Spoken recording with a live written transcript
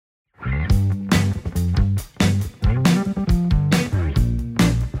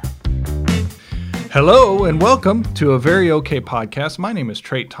Hello and welcome to a Very Okay podcast. My name is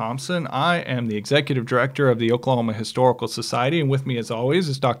Trait Thompson. I am the Executive Director of the Oklahoma Historical Society, and with me as always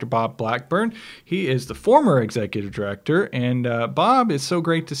is Dr. Bob Blackburn. He is the former Executive Director, and Bob, it's so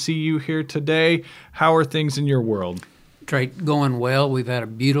great to see you here today. How are things in your world? Trait, going well. We've had a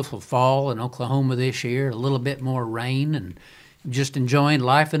beautiful fall in Oklahoma this year, a little bit more rain, and just enjoying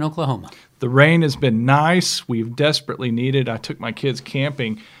life in Oklahoma. The rain has been nice. We've desperately needed. I took my kids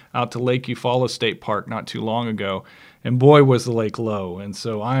camping out to Lake Eufaula State Park not too long ago, and boy, was the lake low. And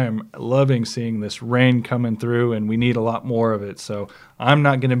so I am loving seeing this rain coming through, and we need a lot more of it. So I'm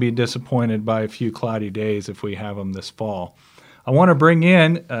not going to be disappointed by a few cloudy days if we have them this fall. I want to bring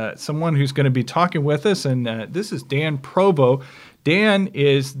in someone who's going to be talking with us, and this is Dan Provo. Dan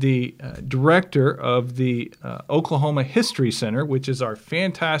is the director of the Oklahoma History Center, which is our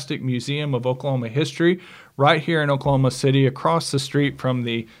fantastic museum of Oklahoma history right here in Oklahoma City, across the street from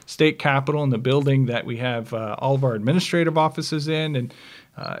the state capitol and the building that we have all of our administrative offices in. And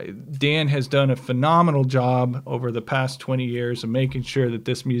Dan has done a phenomenal job over the past 20 years of making sure that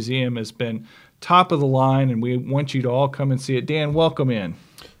this museum has been top of the line, and we want you to all come and see it. Dan, welcome in.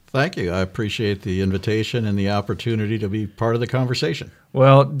 Thank you. I appreciate the invitation and the opportunity to be part of the conversation.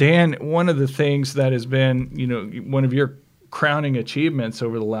 Well, Dan, one of the things that has been, one of your crowning achievements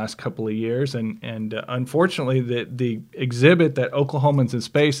over the last couple of years, and unfortunately, the exhibit that Oklahomans in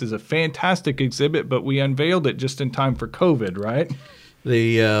Space is a fantastic exhibit, but we unveiled it just in time for COVID, right?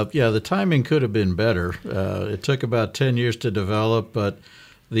 The timing could have been better. It took about 10 years to develop, but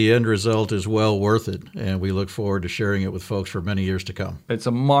the end result is well worth it, and we look forward to sharing it with folks for many years to come. It's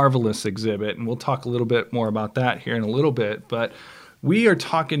a marvelous exhibit, and we'll talk a little bit more about that here in a little bit. But we are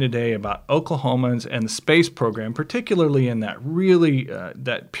talking today about Oklahomans and the space program, particularly in that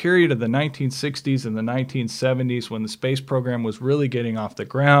that period of the 1960s and the 1970s when the space program was really getting off the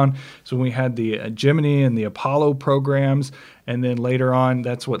ground. So we had the Gemini and the Apollo programs, and then later on,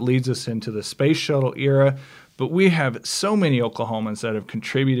 that's what leads us into the space shuttle era. But we have so many Oklahomans that have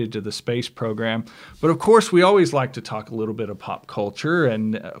contributed to the space program. But of course, we always like to talk a little bit of pop culture,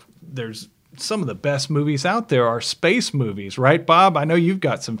 and there's some of the best movies out there are space movies, right, Bob? I know you've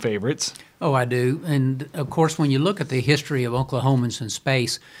got some favorites. Oh, I do. And of course, when you look at the history of Oklahomans in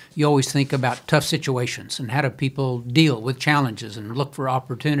space, you always think about tough situations and how do people deal with challenges and look for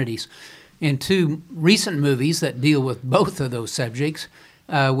opportunities. And two recent movies that deal with both of those subjects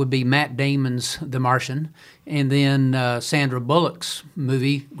would be Matt Damon's The Martian and then Sandra Bullock's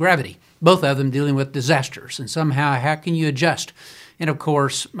movie Gravity, both of them dealing with disasters and somehow how can you adjust. And of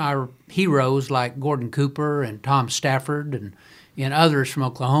course, our heroes like Gordon Cooper and Tom Stafford and others from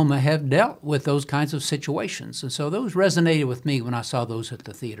Oklahoma have dealt with those kinds of situations. And so those resonated with me when I saw those at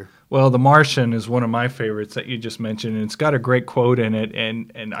the theater. Well, The Martian is one of my favorites that you just mentioned, and it's got a great quote in it.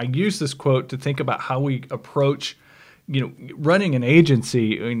 And I use this quote to think about how we approach running an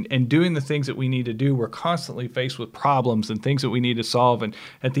agency and doing the things that we need to do. We're constantly faced with problems and things that we need to solve. And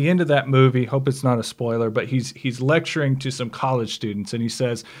at the end of that movie, hope it's not a spoiler, but he's lecturing to some college students, and he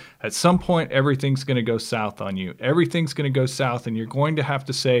says, at some point, everything's going to go south on you. Everything's going to go south, and you're going to have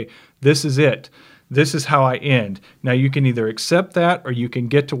to say, this is it. This is how I end. Now, you can either accept that or you can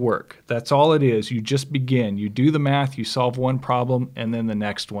get to work. That's all it is. You just begin. You do the math, you solve one problem, and then the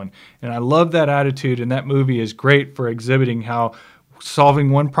next one. And I love that attitude, and that movie is great for exhibiting how solving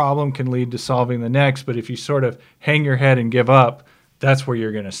one problem can lead to solving the next. But if you sort of hang your head and give up, that's where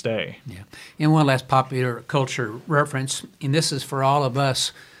you're going to stay. Yeah. And one last popular culture reference, and this is for all of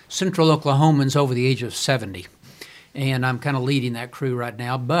us Central Oklahomans over the age of 70. And I'm kind of leading that crew right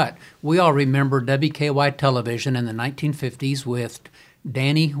now. But we all remember WKY television in the 1950s with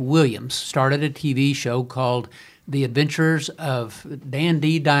Danny Williams started a TV show called The Adventures of Dan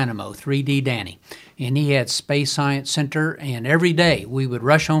D. Dynamo, 3D Danny. And he had Space Science Center, and every day we would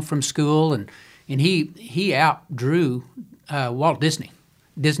rush home from school, and he outdrew Walt Disney,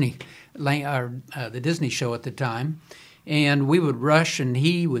 the Disney show at the time. And we would rush, and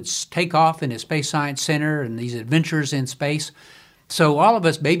he would take off in his Space Science Center and these adventures in space. So all of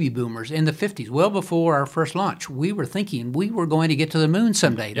us baby boomers in the 50s, well before our first launch, we were thinking we were going to get to the moon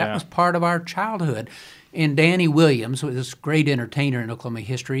someday. That was part of our childhood. And Danny Williams, this great entertainer in Oklahoma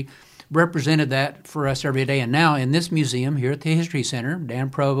history, represented that for us every day. And now in this museum here at the History Center,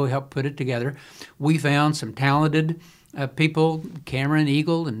 Dan Provo helped put it together, we found some talented people, Cameron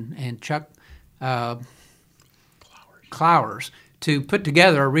Eagle and Chuck Clowers, to put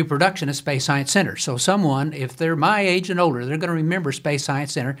together a reproduction of Space Science Center. So someone, if they're my age and older, they're going to remember Space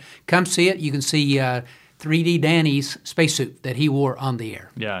Science Center. Come see it. You can see 3D Danny's spacesuit that he wore on the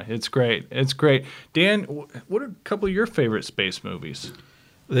air. Yeah, it's great. It's great. Dan, what are a couple of your favorite space movies?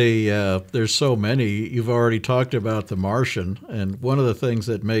 There's so many. You've already talked about The Martian, and one of the things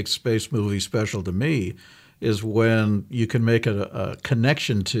that makes space movies special to me is when you can make a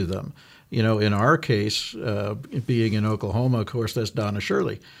connection to them. You know, in our case, being in Oklahoma, of course, that's Donna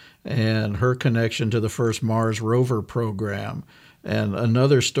Shirley, and her connection to the first Mars rover program. And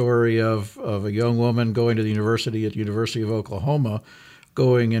another story of a young woman going to the university at University of Oklahoma,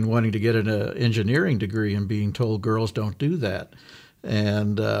 going and wanting to get an engineering degree and being told girls don't do that.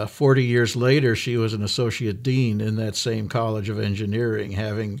 And 40 years later, she was an associate dean in that same College of Engineering,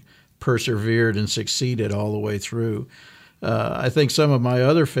 having persevered and succeeded all the way through. I think some of my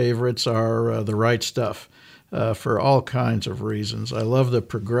other favorites are The Right Stuff, for all kinds of reasons. I love the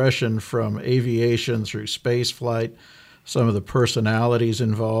progression from aviation through space flight, some of the personalities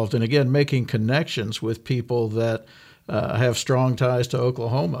involved, and again, making connections with people that have strong ties to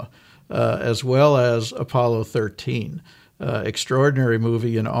Oklahoma, as well as Apollo 13. Extraordinary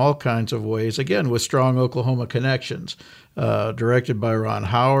movie in all kinds of ways, again, with strong Oklahoma connections. Directed by Ron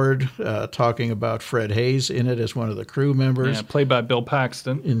Howard, talking about Fred Hayes in it as one of the crew members. Yeah, played by Bill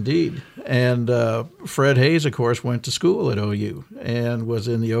Paxton. Indeed. And Fred Hayes, of course, went to school at OU and was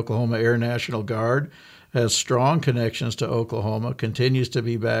in the Oklahoma Air National Guard, has strong connections to Oklahoma, continues to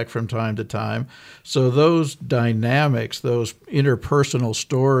be back from time to time. So those dynamics, those interpersonal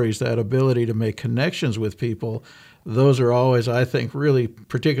stories, that ability to make connections with people, those are always, I think, really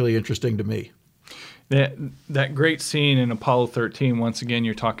particularly interesting to me. That great scene in Apollo 13, once again,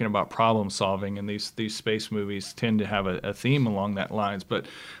 you're talking about problem solving, and these space movies tend to have a theme along that lines. But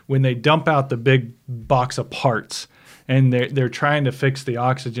when they dump out the big box of parts and they're trying to fix the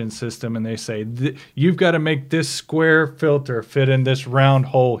oxygen system, and they say, you've got to make this square filter fit in this round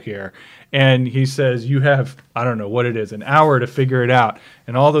hole here. And he says, you have, I don't know what it is, an hour to figure it out.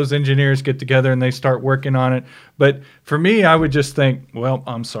 And all those engineers get together and they start working on it. But for me, I would just think, well,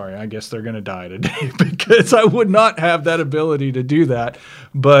 I'm sorry, I guess they're going to die today because I would not have that ability to do that.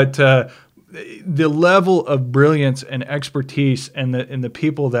 But the level of brilliance and expertise and the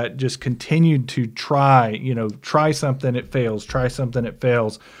people that just continued to try something, it fails, try something, it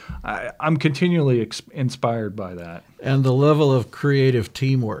fails. I'm continually inspired by that. And the level of creative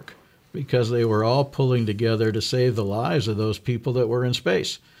teamwork, because they were all pulling together to save the lives of those people that were in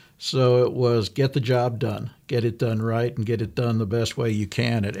space. So it was get the job done, get it done right, and get it done the best way you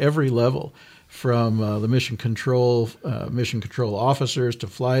can at every level, from the mission control officers to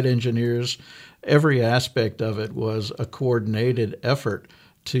flight engineers. Every aspect of it was a coordinated effort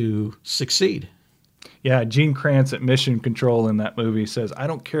to succeed. Yeah, Gene Kranz at Mission Control in that movie says, I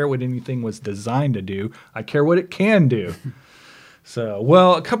don't care what anything was designed to do, I care what it can do. So,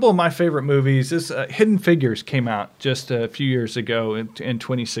 well, a couple of my favorite movies. This Hidden Figures came out just a few years ago in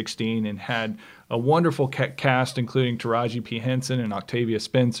 2016 and had a wonderful cast, including Taraji P. Henson and Octavia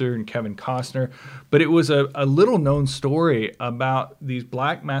Spencer and Kevin Costner. But it was a little-known story about these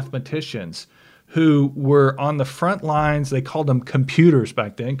black mathematicians who were on the front lines. They called them computers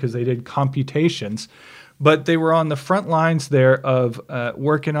back then because they did computations. But they were on the front lines there of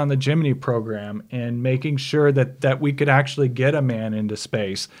working on the Gemini program and making sure that we could actually get a man into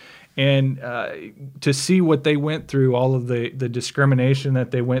space. And to see what they went through, all of the discrimination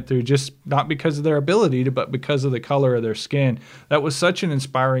that they went through, just not because of their ability, but because of the color of their skin. That was such an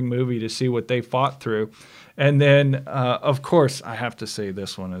inspiring movie to see what they fought through. And then, of course, I have to say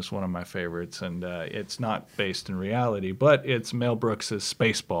this one is one of my favorites, and it's not based in reality, but it's Mel Brooks's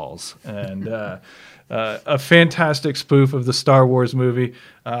Spaceballs. And a fantastic spoof of the Star Wars movie.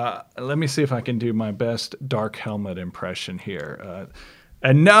 Let me see if I can do my best Dark Helmet impression here.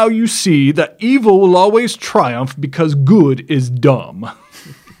 And now you see that evil will always triumph because good is dumb.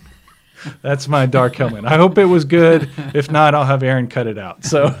 That's my Dark Helmet. I hope it was good. If not, I'll have Aaron cut it out.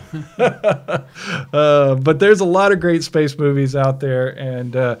 So, but there's a lot of great space movies out there,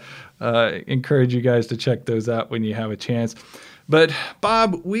 and encourage you guys to check those out when you have a chance. But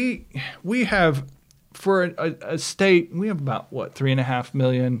Bob, we have, for a state, we have about 3.5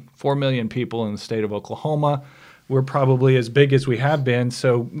 million, 4 million people in the state of Oklahoma. We're probably as big as we have been.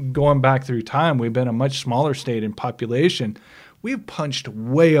 So going back through time, we've been a much smaller state in population. We've punched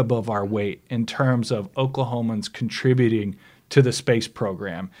way above our weight in terms of Oklahomans contributing to the space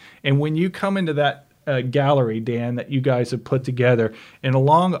program. And when you come into that gallery, Dan, that you guys have put together, and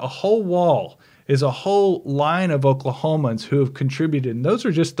along a whole wall is a whole line of Oklahomans who have contributed. And those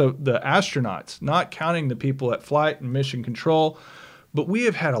are just the astronauts, not counting the people at flight and mission control. but we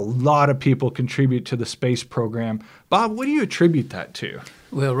have had a lot of people contribute to the space program. Bob, what do you attribute that to?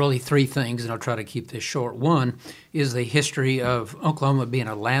 Well, really three things, and I'll try to keep this short. One is the history of Oklahoma being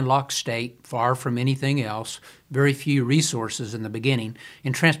a landlocked state, far from anything else, very few resources in the beginning,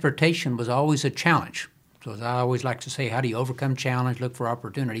 and transportation was always a challenge. So as I always like to say, how do you overcome challenge, look for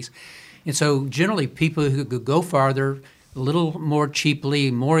opportunities? And so generally people who could go farther, a little more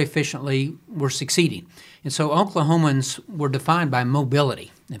cheaply, more efficiently, were succeeding. And so Oklahomans were defined by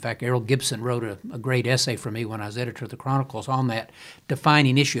mobility. In fact, Errol Gibson wrote a great essay for me when I was editor of the Chronicles on that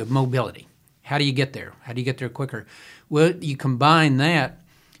defining issue of mobility. How do you get there? How do you get there quicker? Well, you combine that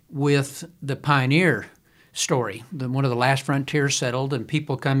with the pioneer story, one of the last frontiers settled, and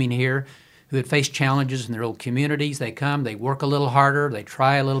people coming here who had faced challenges in their old communities. They come, they work a little harder, they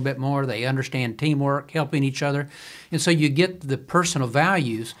try a little bit more, they understand teamwork, helping each other. And so you get the personal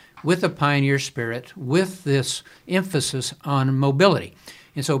values with the pioneer spirit, with this emphasis on mobility.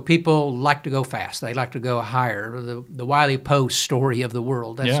 And so people like to go fast. They like to go higher. The Wiley Post story of the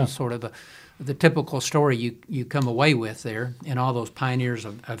world, that's sort of the typical story you come away with there in all those pioneers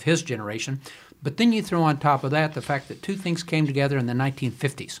of his generation. But then you throw on top of that the fact that two things came together in the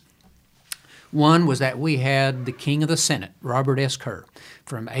 1950s. One was that we had the king of the Senate, Robert S. Kerr,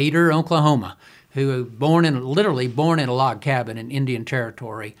 from Adair, Oklahoma, who literally born in a log cabin in Indian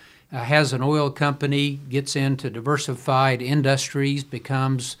Territory, has an oil company, gets into diversified industries,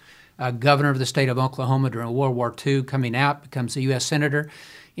 becomes governor of the state of Oklahoma during World War II, coming out, becomes a U.S. senator.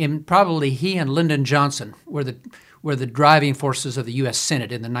 And probably he and Lyndon Johnson were the driving forces of the U.S.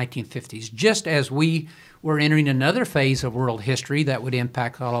 Senate in the 1950s, just as we were entering another phase of world history that would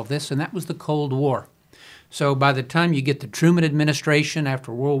impact all of this, and that was the Cold War. So by the time you get the Truman administration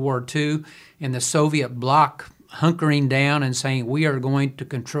after World War II and the Soviet bloc hunkering down and saying we're going to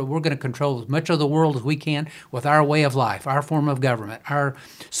control as much of the world as we can with our way of life, our form of government, our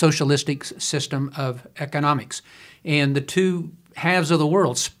socialistic system of economics. And the two halves of the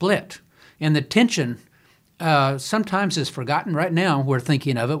world split. And the tension sometimes is forgotten. Right now we're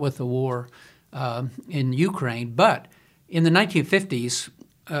thinking of it with the war in Ukraine. But in the 1950s,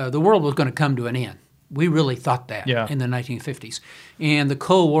 the world was going to come to an end. We really thought that in the 1950s. And the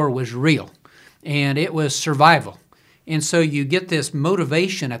Cold War was real, and it was survival. And so you get this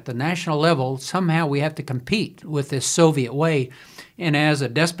motivation at the national level. Somehow we have to compete with this Soviet way. And as a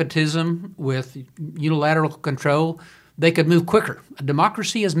despotism with unilateral control, they could move quicker. A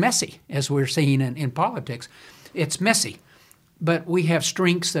democracy is messy, as we're seeing in politics. It's messy. But we have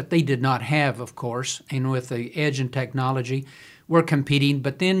strengths that they did not have, of course, and with the edge in technology, we're competing.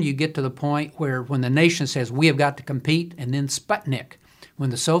 But then you get to the point where when the nation says we have got to compete, and then Sputnik, when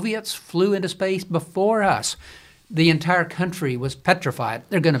the Soviets flew into space before us, the entire country was petrified.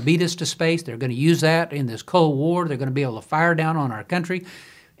 They're going to beat us to space. They're going to use that in this Cold War. They're going to be able to fire down on our country,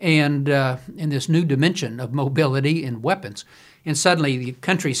 and in this new dimension of mobility and weapons. And suddenly the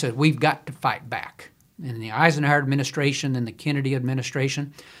country says, we've got to fight back. In the Eisenhower administration and the Kennedy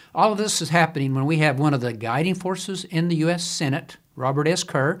administration, all of this is happening when we have one of the guiding forces in the U.S. Senate, Robert S.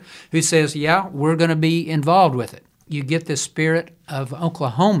 Kerr, who says, yeah, we're going to be involved with it. You get this spirit of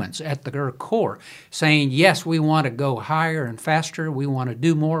Oklahomans at their core saying, yes, we want to go higher and faster. We want to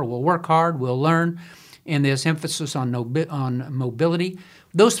do more. We'll work hard. We'll learn. And this emphasis on mobility.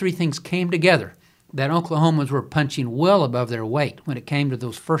 Those three things came together, that Oklahomans were punching well above their weight when it came to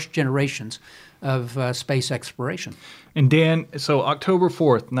those first generations of space exploration. And Dan, so October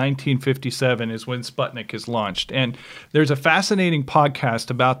 4th, 1957 is when Sputnik is launched. And there's a fascinating podcast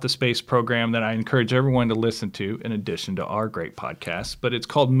about the space program that I encourage everyone to listen to, in addition to our great podcast. But it's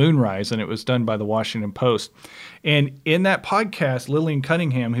called Moonrise, and it was done by the Washington Post. And in that podcast, Lillian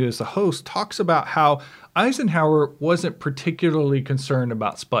Cunningham, who is the host, talks about how Eisenhower wasn't particularly concerned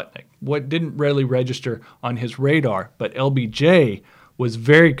about Sputnik. What didn't really register on his radar, but LBJ was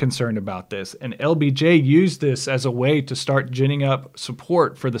very concerned about this, and LBJ used this as a way to start ginning up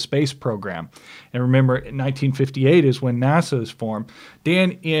support for the space program. And remember, 1958 is when NASA is formed.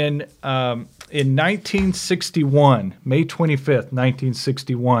 Dan, in 1961, May 25th,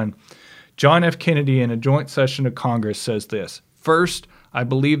 1961, John F. Kennedy in a joint session of Congress says this: "First, I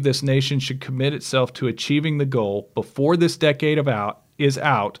believe this nation should commit itself to achieving the goal before this decade is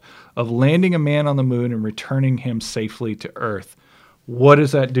out of landing a man on the moon and returning him safely to Earth." What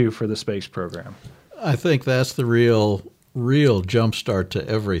does that do for the space program? I think that's the real jumpstart to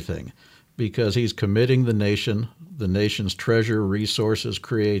everything, because he's committing the nation's treasure, resources,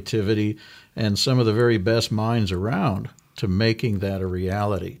 creativity, and some of the very best minds around to making that a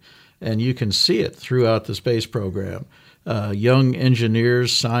reality. And you can see it throughout the space program. Young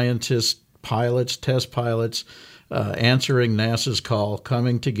engineers, scientists, pilots, test pilots, answering NASA's call,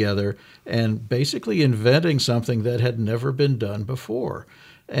 coming together, and basically inventing something that had never been done before.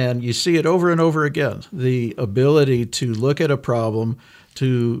 And you see it over and over again, the ability to look at a problem,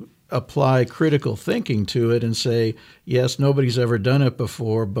 to apply critical thinking to it and say, yes, nobody's ever done it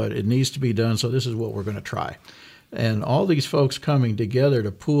before, but it needs to be done, so this is what we're going to try. And all these folks coming together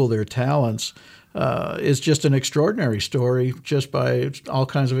to pool their talents is just an extraordinary story, just by all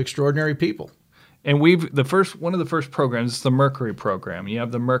kinds of extraordinary people. And one of the first programs is the Mercury program. You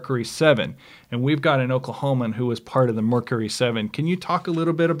have the Mercury 7, and we've got an Oklahoman who was part of the Mercury 7. Can you talk a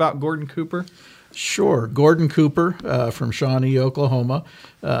little bit about Gordon Cooper? Sure. Gordon Cooper from Shawnee, Oklahoma,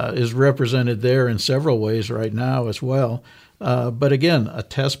 is represented there in several ways right now as well. But again, a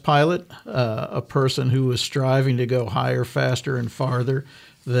test pilot, a person who was striving to go higher, faster, and farther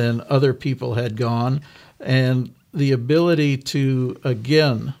than other people had gone, and the ability to,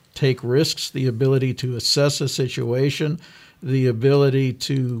 again, take risks, the ability to assess a situation, the ability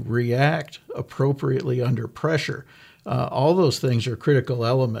to react appropriately under pressure. All those things are critical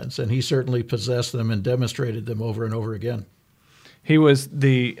elements, and he certainly possessed them and demonstrated them over and over again. He was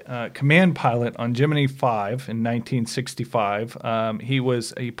the command pilot on Gemini 5 in 1965.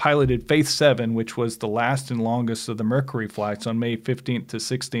 He piloted Faith 7, which was the last and longest of the Mercury flights on May 15th to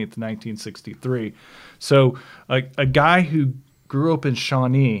 16th, 1963. So a guy who grew up in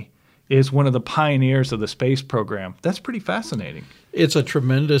Shawnee is one of the pioneers of the space program. That's pretty fascinating. It's a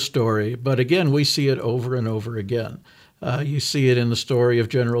tremendous story, but again, we see it over and over again. You see it in the story of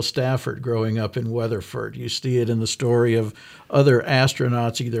General Stafford growing up in Weatherford. You see it in the story of other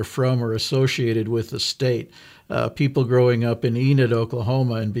astronauts either from or associated with the state. People growing up in Enid,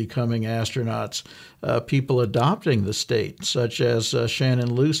 Oklahoma and becoming astronauts. People adopting the state, such as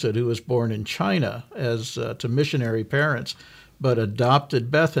Shannon Lucid, who was born in China to missionary parents, but adopted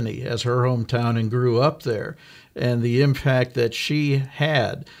Bethany as her hometown and grew up there. And the impact that she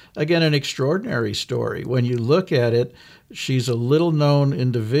had. Again, an extraordinary story. When you look at it, she's a little-known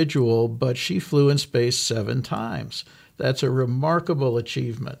individual, but she flew in space 7 times. That's a remarkable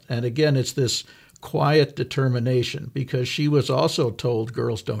achievement. And again, it's this quiet determination, because she was also told,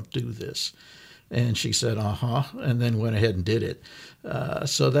 girls don't do this. And she said, and then went ahead and did it.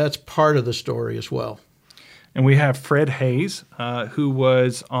 So that's part of the story as well. And we have Fred Hayes, who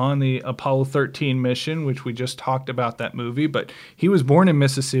was on the Apollo 13 mission, which we just talked about that movie. But he was born in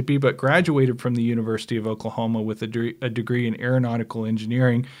Mississippi, but graduated from the University of Oklahoma with a degree in aeronautical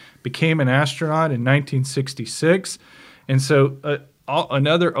engineering, became an astronaut in 1966. And so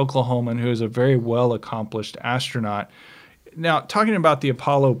another Oklahoman who is a very well-accomplished astronaut. Now, talking about the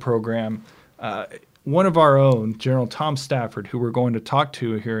Apollo program, one of our own, General Tom Stafford, who we're going to talk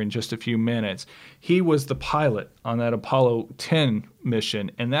to here in just a few minutes, he was the pilot on that Apollo 10 mission.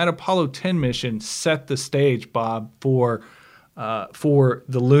 And that Apollo 10 mission set the stage, Bob, for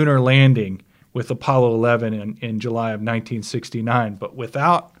the lunar landing with Apollo 11 in July of 1969. But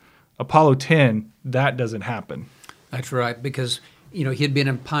without Apollo 10, that doesn't happen. That's right, because he had been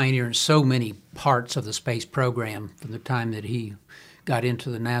a pioneer in so many parts of the space program from the time that he got into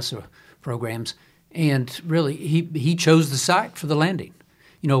the NASA programs. And really, he chose the site for the landing.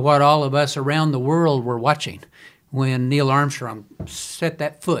 What all of us around the world were watching when Neil Armstrong set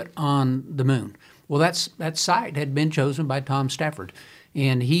that foot on the moon. Well, that site had been chosen by Tom Stafford.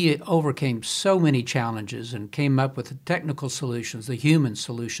 And he overcame so many challenges and came up with the technical solutions, the human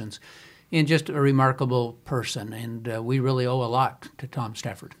solutions, and just a remarkable person. And we really owe a lot to Tom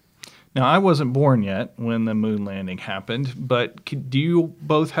Stafford. Now, I wasn't born yet when the moon landing happened, but do you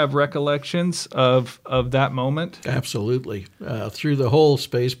both have recollections of that moment? Absolutely. Through the whole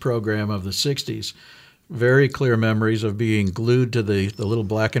space program of the 60s, very clear memories of being glued to the little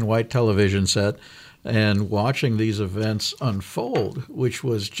black and white television set and watching these events unfold, which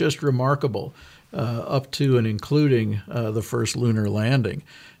was just remarkable, up to and including the first lunar landing.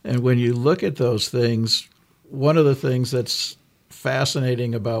 And when you look at those things, one of the things that's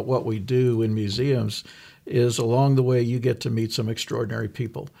fascinating about what we do in museums is along the way you get to meet some extraordinary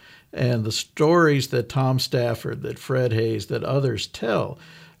people. And the stories that Tom Stafford, that Fred Hayes, that others tell,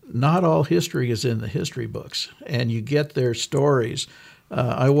 not all history is in the history books, and you get their stories.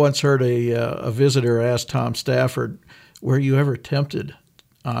 I once heard a visitor ask Tom Stafford, were you ever tempted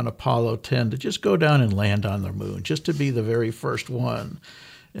on Apollo 10 to just go down and land on the moon, just to be the very first one?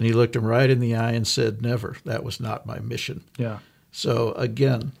 And he looked him right in the eye and said, never. That was not my mission. Yeah. So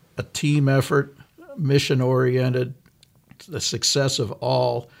again, a team effort, mission-oriented, the success of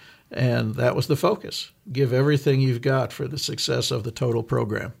all, and that was the focus. Give everything you've got for the success of the total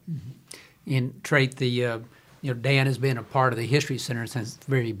program. Mm-hmm. And Trait, Dan has been a part of the History Center since the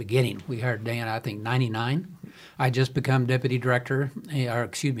very beginning. We hired Dan, I think, 99. I just become deputy director, or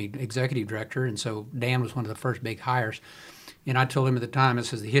excuse me, executive director, and so Dan was one of the first big hires. And I told him at the time, I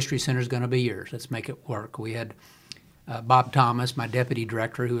says, the History Center is going to be yours. Let's make it work. We had Bob Thomas, my deputy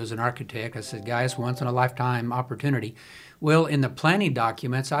director, who was an architect. I said, guys, once in a lifetime opportunity. Well, in the planning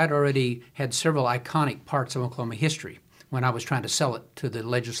documents, I'd already had several iconic parts of Oklahoma history when I was trying to sell it to the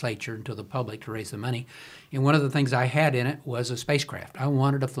legislature and to the public to raise the money. And one of the things I had in it was a spacecraft. I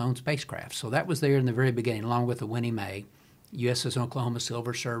wanted a flown spacecraft. So that was there in the very beginning, along with the Winnie Mae, USS Oklahoma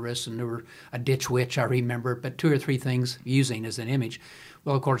Silver Service, and there were a Ditch Witch, I remember, but 2 or 3 things using as an image.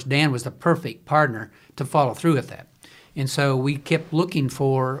 Well, of course, Dan was the perfect partner to follow through with that. And so we kept looking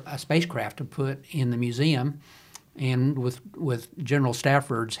for a spacecraft to put in the museum, and with General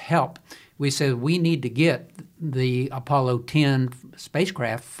Stafford's help, we said we need to get the Apollo 10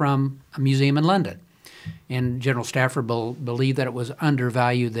 spacecraft from a museum in London. And General Stafford believed that it was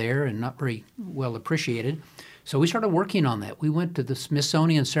undervalued there and not very well appreciated. So we started working on that. We went to the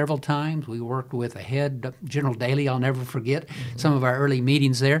Smithsonian several times. We worked with a head, General Daly, I'll never forget, some of our early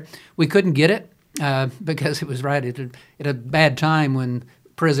meetings there. We couldn't get it because it was right at a bad time when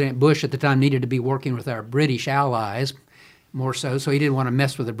President Bush at the time needed to be working with our British allies more so he didn't want to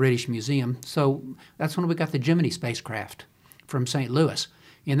mess with the British Museum. So that's when we got the Gemini spacecraft from St. Louis.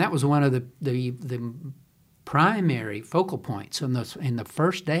 And that was one of the primary focal points in the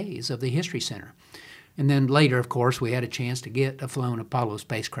first days of the History Center. And then later, of course, we had a chance to get a flown Apollo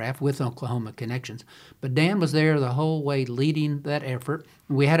spacecraft with Oklahoma connections. But Dan was there the whole way leading that effort.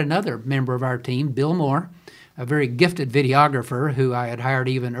 We had another member of our team, Bill Moore, a very gifted videographer who I had hired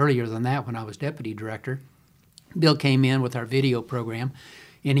even earlier than that when I was deputy director. Bill came in with our video program,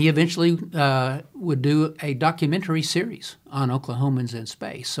 and he eventually would do a documentary series on Oklahomans in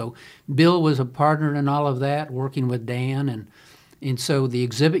space. So Bill was a partner in all of that, working with Dan, and so the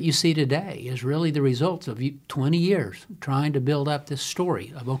exhibit you see today is really the results of 20 years trying to build up this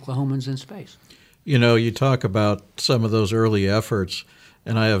story of Oklahomans in space. You know, you talk about some of those early efforts,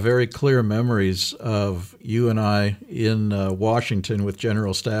 and I have very clear memories of you and I in Washington with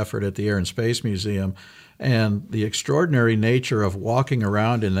General Stafford at the Air and Space Museum, and the extraordinary nature of walking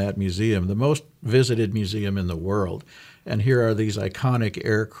around in that museum, the most visited museum in the world. And here are these iconic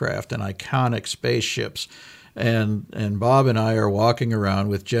aircraft and iconic spaceships. And Bob and I are walking around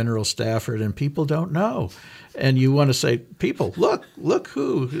with General Stafford, and people don't know. And you want to say, people, look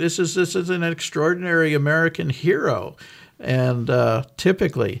who. This is an extraordinary American hero. And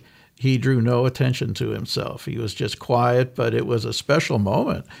typically, he drew no attention to himself. He was just quiet, but it was a special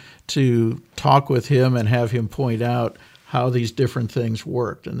moment to talk with him and have him point out how these different things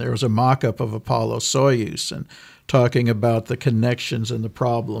worked. And there was a mock-up of Apollo-Soyuz and talking about the connections and the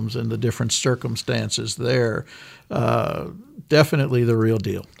problems and the different circumstances there. Definitely the real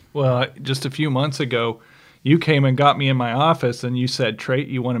deal. Well, just a few months ago, you came and got me in my office and you said, Trait,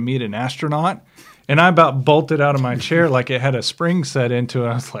 you want to meet an astronaut? And I about bolted out of my chair like it had a spring set into it.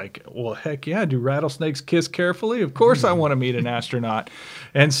 I was like, well, heck yeah, do rattlesnakes kiss carefully? Of course I want to meet an astronaut.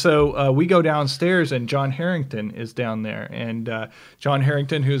 And so we go downstairs, and John Harrington is down there. And John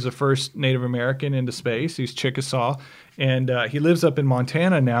Harrington, who's the first Native American into space, he's Chickasaw. And he lives up in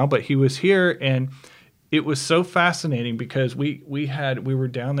Montana now, but he was here, and it was so fascinating because we were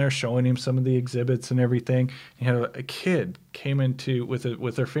down there showing him some of the exhibits and everything. He had a kid came into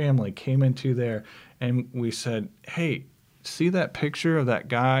with their family, came into there, and we said, "Hey, see that picture of that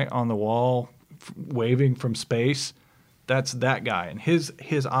guy on the wall waving from space? That's that guy." And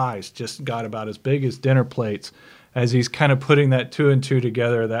his eyes just got about as big as dinner plates as he's kind of putting that 2 and 2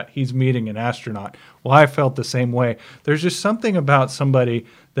 together that he's meeting an astronaut. Well, I felt the same way. There's just something about somebody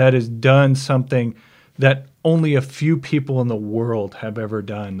that has done something that only a few people in the world have ever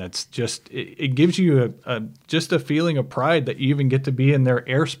done. That's just, it gives you just a feeling of pride that you even get to be in their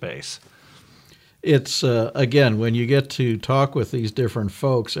airspace. It's, again, when you get to talk with these different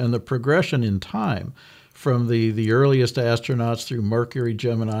folks and the progression in time from the earliest astronauts through Mercury,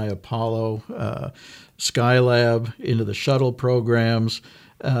 Gemini, Apollo, Skylab, into the shuttle programs,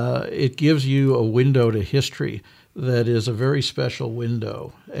 it gives you a window to history that is a very special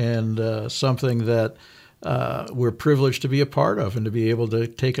window and something that we're privileged to be a part of and to be able to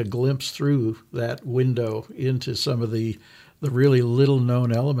take a glimpse through that window into some of the really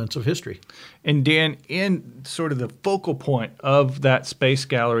little-known elements of history. And Dan, in sort of the focal point of that space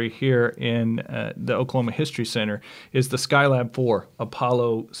gallery here in the Oklahoma History Center is the Skylab 4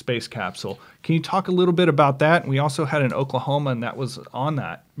 Apollo space capsule. Can you talk a little bit about that? And we also had an Oklahoman that was on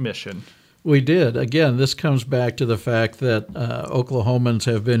that mission. We did. Again, this comes back to the fact that Oklahomans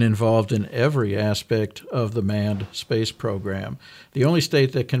have been involved in every aspect of the manned space program. The only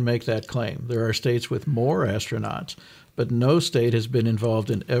state that can make that claim. There are states with more astronauts, but no state has been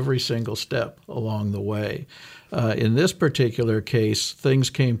involved in every single step along the way. In this particular case, things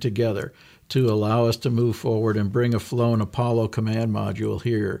came together to allow us to move forward and bring a flown Apollo command module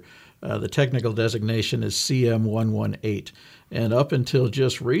here. The technical designation is CM118. And up until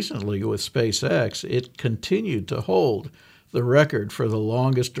just recently with SpaceX, it continued to hold the record for the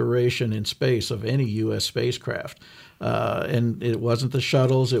longest duration in space of any U.S. spacecraft. And it wasn't the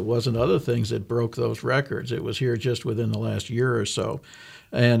shuttles, it wasn't other things that broke those records. It was here just within the last year or so.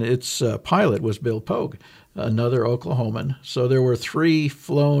 And its pilot was Bill Pogue, another Oklahoman. So there were 3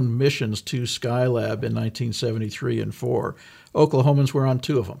 flown missions to Skylab in 1973 and 4. Oklahomans were on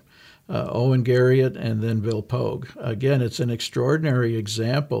 2 of them. Owen Garriott and then Bill Pogue. Again, it's an extraordinary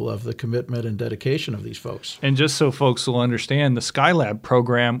example of the commitment and dedication of these folks. And just so folks will understand, the Skylab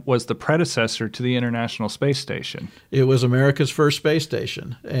program was the predecessor to the International Space Station. It was America's first space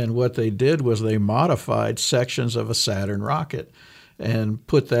station. And what they did was they modified sections of a Saturn rocket and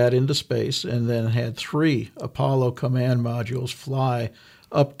put that into space, and then had 3 Apollo command modules fly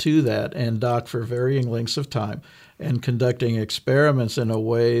up to that and dock for varying lengths of time, and conducting experiments in a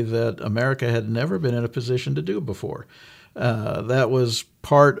way that America had never been in a position to do before. That was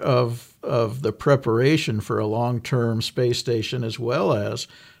part of the preparation for a long-term space station, as well as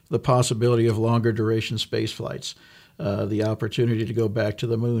the possibility of longer duration space flights, the opportunity to go back to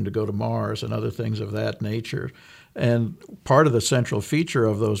the moon, to go to Mars, and other things of that nature. And part of the central feature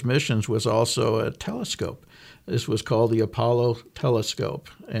of those missions was also a telescope. This was called the Apollo Telescope,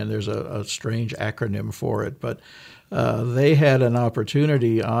 and there's a strange acronym for it. But they had an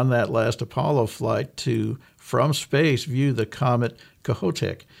opportunity on that last Apollo flight to, from space, view the comet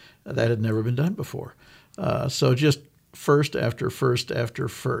Kohoutek. That had never been done before. So just first after first after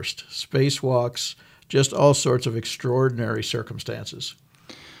first, spacewalks, just all sorts of extraordinary circumstances.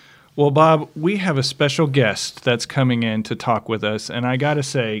 Well, Bob, we have a special guest that's coming in to talk with us, and I got to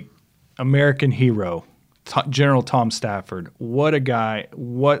say, American hero, General Tom Stafford. What a guy.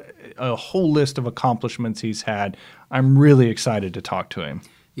 What a whole list of accomplishments he's had. I'm really excited to talk to him.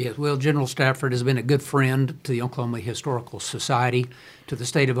 Yes, well, General Stafford has been a good friend to the Oklahoma Historical Society, to the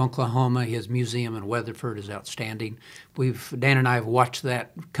state of Oklahoma. His museum in Weatherford is outstanding. Dan and I have watched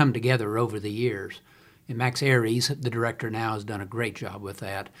that come together over the years. And Max Aries, the director now, has done a great job with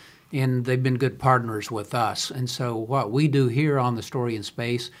that. And they've been good partners with us. And so what we do here on The Story in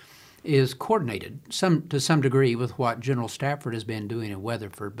Space is coordinated to some degree with what General Stafford has been doing in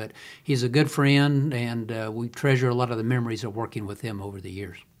Weatherford. But he's a good friend, and we treasure a lot of the memories of working with him over the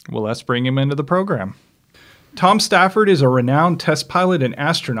years. Well, let's bring him into the program. Tom Stafford is a renowned test pilot and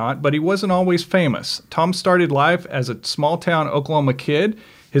astronaut, but he wasn't always famous. Tom started life as a small-town Oklahoma kid.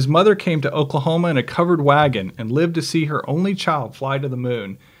 His mother came to Oklahoma in a covered wagon and lived to see her only child fly to the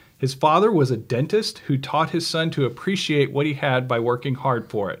moon. His father was a dentist who taught his son to appreciate what he had by working hard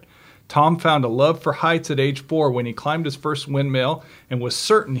for it. Tom found a love for heights at age 4 when he climbed his first windmill and was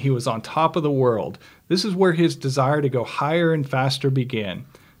certain he was on top of the world. This is where his desire to go higher and faster began.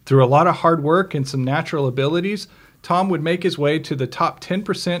 Through a lot of hard work and some natural abilities, Tom would make his way to the top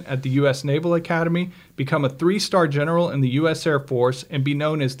 10% at the U.S. Naval Academy, become a 3-star general in the U.S. Air Force, and be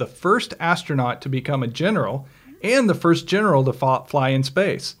known as the first astronaut to become a general and the first general to fly in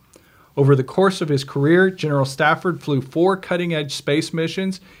space. Over the course of his career, General Stafford flew 4 cutting-edge space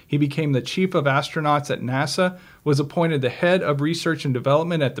missions. He became the chief of astronauts at NASA, was appointed the head of research and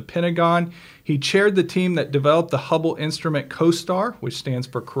development at the Pentagon. He chaired the team that developed the Hubble instrument COSTAR, which stands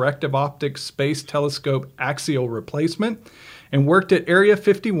for Corrective Optics Space Telescope Axial Replacement, and worked at Area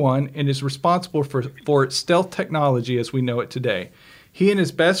 51 and is responsible for its stealth technology as we know it today. He and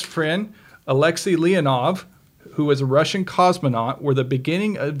his best friend, Alexei Leonov, who was a Russian cosmonaut, were the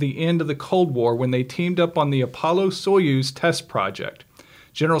beginning of the end of the Cold War when they teamed up on the Apollo-Soyuz Test Project.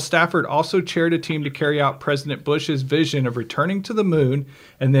 General Stafford also chaired a team to carry out President Bush's vision of returning to the moon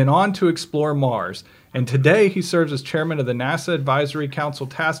and then on to explore Mars. And today he serves as chairman of the NASA Advisory Council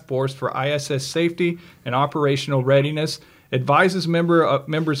Task Force for ISS Safety and Operational Readiness, advises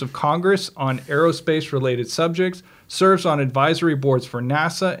members of Congress on aerospace-related subjects, serves on advisory boards for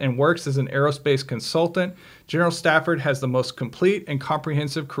NASA, and works as an aerospace consultant. General Stafford has the most complete and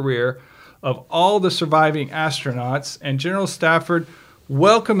comprehensive career of all the surviving astronauts. And General Stafford,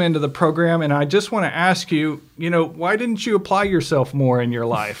 welcome into the program. And I just want to ask you, why didn't you apply yourself more in your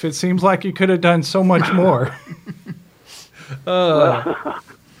life? It seems like you could have done so much more.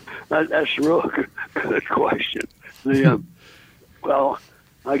 That's a real good question.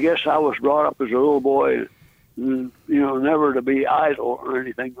 I guess I was brought up as a little boy, never to be idle or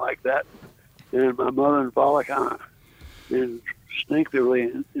anything like that. And my mother and father kind of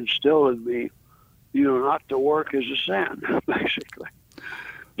instinctively instilled in me, not to work is a sin, basically.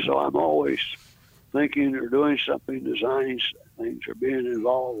 So I'm always thinking or doing something, designing things, or being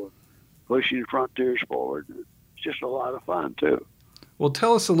involved with pushing frontiers forward. It's just a lot of fun, too. Well,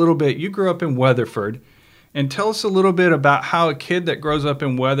 tell us a little bit. You grew up in Weatherford, and tell us a little bit about how a kid that grows up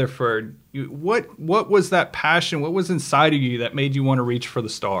in Weatherford, what was that passion, what was inside of you that made you want to reach for the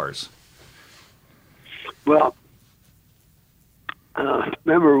stars? Well,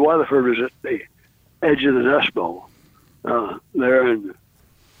 remember Weatherford was at the edge of the Dust Bowl there in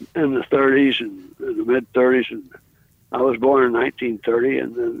the 30s and in the mid-30s. And I was born in 1930,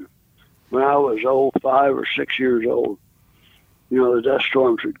 and then when I was 5 or 6 years old, the dust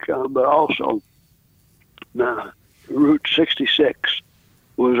storms would come, but also Route 66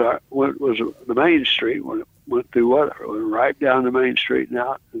 was the main street when it went through Weatherford. It went right down the main street and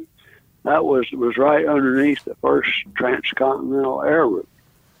out. And that was right underneath the first transcontinental air route,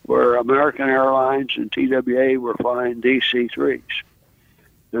 where American Airlines and TWA were flying DC-3s.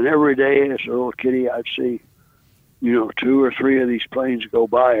 And every day as a little kiddie, I'd see, 2 or 3 of these planes go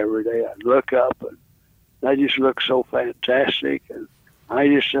by every day. I'd look up, and that just looked so fantastic. And I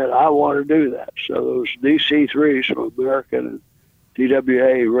just said, I want to do that. So those DC-3s from American and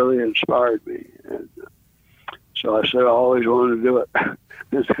TWA really inspired me. And so I said I always wanted to do it.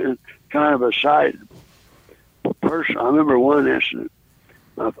 And kind of a side person, I remember one incident.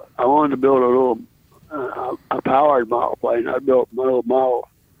 I wanted to build a little a powered model plane. I built little model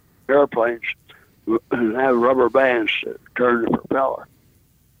airplanes and have rubber bands that turn the propeller.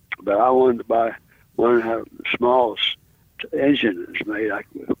 But I wanted to buy one that had the smallest engine that's made I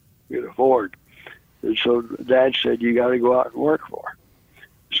could afford. And so Dad said, you got to go out and work for it.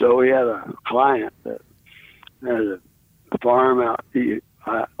 So we had a client that had a farm out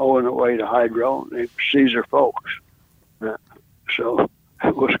owing away to Hydro named Caesar Folks. So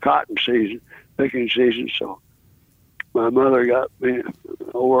it was cotton season, picking season. So my mother got me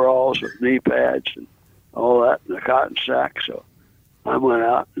overalls with knee pads and all that in a cotton sack. So I went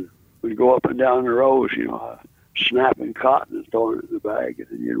out and we'd go up and down the rows, snapping cotton and throwing it in the bag. And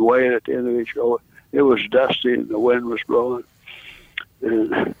then you'd weigh it at the end of each row. It was dusty and the wind was blowing.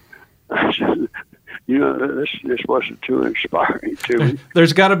 And I said, this wasn't too inspiring to me.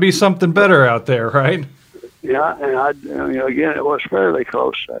 There's got to be something better out there, right? Yeah, and again, it was fairly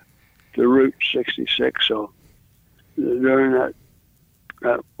close to Route 66. So during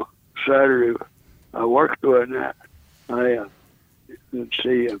that Saturday, I worked doing that. I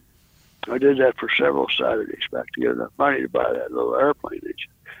did that for several Saturdays back to get enough money to buy that little airplane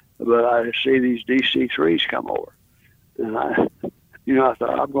engine. But I see these DC-3s come over, and I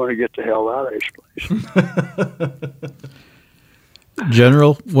thought, I'm going to get the hell out of this place.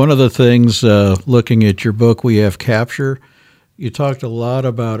 General, one of the things, looking at your book, We Have Capture, you talked a lot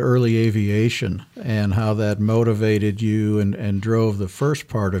about early aviation and how that motivated you and drove the first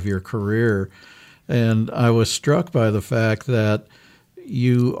part of your career. And I was struck by the fact that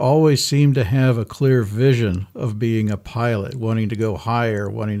you always seem to have a clear vision of being a pilot, wanting to go higher,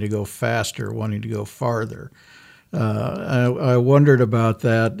 wanting to go faster, wanting to go farther. I wondered about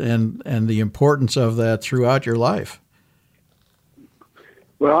that and the importance of that throughout your life.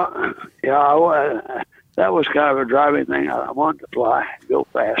 Well, yeah, that was kind of a driving thing. I wanted to fly, go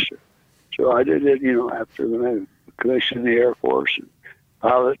faster. So I did it, after when I commissioned the Air Force and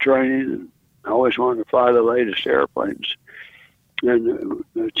pilot training, and I always wanted to fly the latest airplanes. And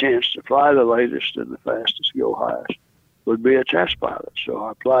the chance to fly the latest and the fastest, go highest, would be a test pilot. So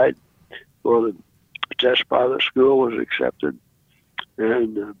I applied for the test pilot school, was accepted,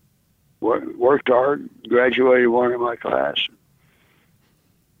 and worked hard, graduated one in my class,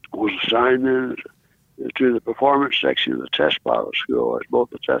 was assigned then to the performance section of the test pilot school as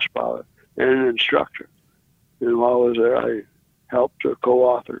both a test pilot and an instructor. And while I was there, I helped to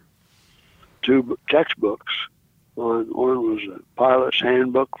co-author 2 textbooks. One was a pilot's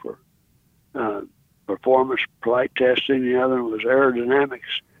handbook for performance flight testing. The other was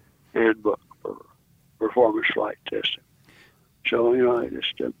aerodynamics handbook for performance flight testing. So, I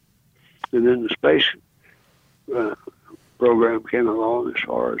just, and then the space program came along as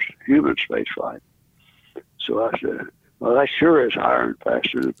far as human space flight. So I said, well, that sure is higher and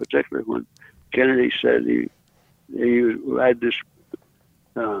faster, and particularly when Kennedy said he had this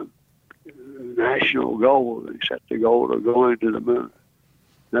national goal. He set the goal of going to the moon.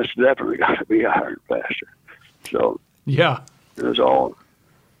 That's definitely got to be higher and faster. So yeah, it was all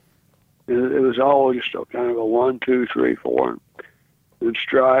just a kind of a 1, 2, 3, 4. and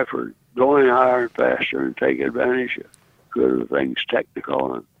strive for going higher and faster and take advantage of good things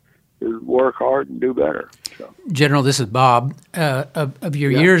technical and work hard and do better. So. General, this is Bob. Of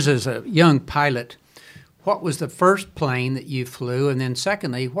your years as a young pilot, what was the first plane that you flew? And then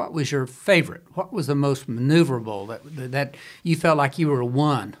secondly, what was your favorite? What was the most maneuverable that you felt like you were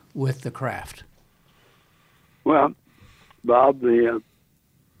one with the craft? Well, Bob, the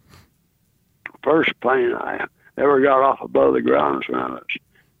first plane I ever got off above the ground was when I was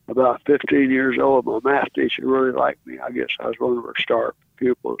about 15 years old. My math teacher really liked me. I guess I was one of her star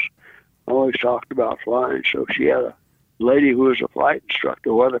pupils. I always talked about flying. So she had a lady who was a flight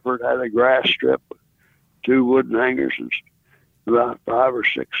instructor. Weatherford had a grass strip with 2 wooden hangars and about 5 or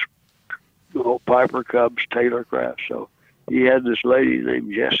 6 Piper Cubs Taylor craft. So he had this lady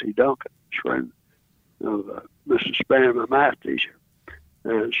named Jessie Duncan, friend of Mrs. Spann, my math teacher.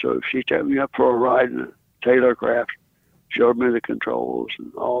 And so she took me up for a ride in a Taylor craft, showed me the controls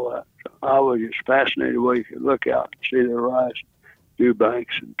and all that. So I was just fascinated the way you could look out and see the rise, do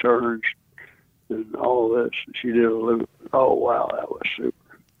banks and turns and all this. She did a little, oh, wow, that was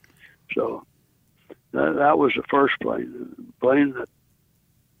super. So that was the first plane. The plane that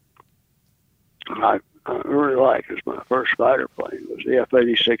I really liked as my first fighter plane was the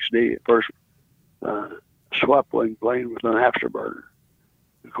F-86D, the first swept wing plane with an afterburner.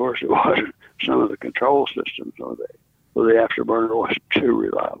 Of course, it wasn't. Some of the control systems on the afterburner wasn't too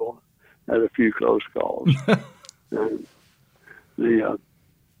reliable. Had a few close calls. And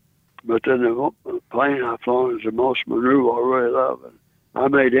but then the plane I've flown is the most maneuverable I really love. And I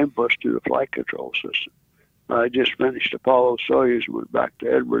made inputs to the flight control system. I just finished Apollo-Soyuz and went back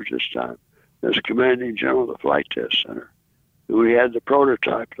to Edwards this time as commanding general of the Flight Test Center. And we had the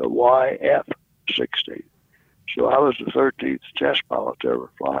prototype, the YF-16. So I was the 13th test pilot to ever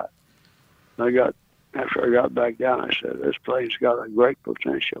fly. After I got back down, I said, this plane's got a great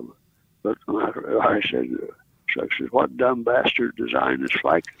potential. But I said, so I said, what dumb bastard designed this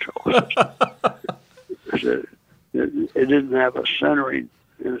flight control system? I said, it didn't have a centering.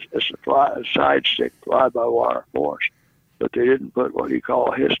 It's a side stick fly-by-wire force. But they didn't put what you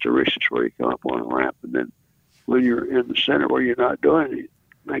call hysteresis, where you come up on a ramp, and then when you're in the center where you're not doing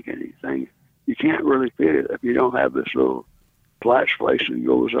anything, you can't really feel it if you don't have this little flat place that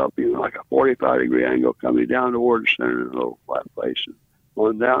goes up, like a 45-degree angle coming down toward the center and a little flat place and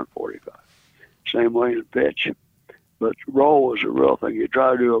on down 45. Same way in pitch. But roll was a real thing. You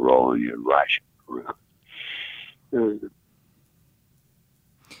try to do a roll and you'd ratchet around. And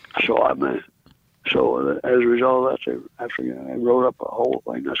so as a result of that, after I wrote up a whole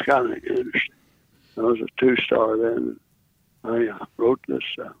thing. That's kind of interesting. I was a 2-star then. I wrote this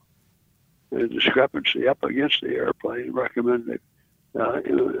discrepancy up against the airplane, recommended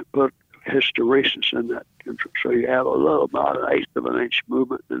put hysteresis in that control. So you have a little, about 1/8 of an inch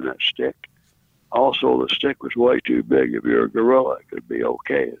movement in that stick. Also, the stick was way too big. If you're a gorilla, it could be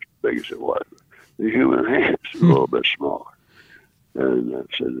okay as big as it was. The human hand is a little bit smaller. And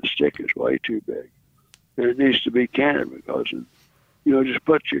so the stick is way too big. And it needs to be canted because, just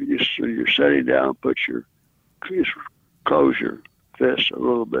put you're sitting down, just close your fist a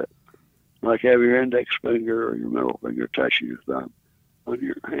little bit. Like have your index finger or your middle finger touching your thumb on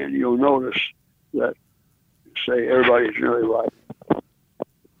your hand. You'll notice that, say, everybody's really right.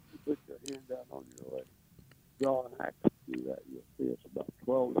 Put your hand down on your leg. Draw an axis through that. You'll see it's about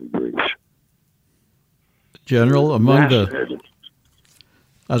 12 degrees. General, among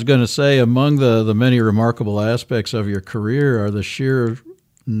the many remarkable aspects of your career are the sheer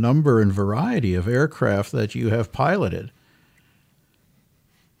number and variety of aircraft that you have piloted.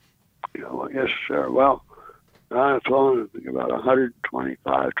 Yes, sir. Well, I've flown about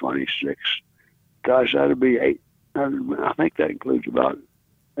 125, 26. Gosh, that'd be 8. I think that includes about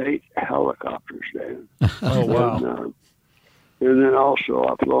 8 helicopters, Dan. Oh, wow. And then also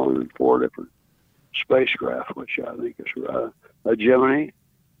I've flown in 4 different spacecraft, which I think is a Gemini,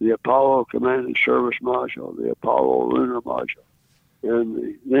 the Apollo Command and Service Module, the Apollo Lunar Module,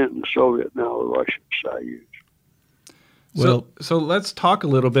 and then the Soviet, now the Russian Soyuz. Well, so let's talk a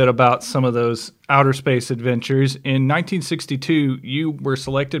little bit about some of those outer space adventures. In 1962, you were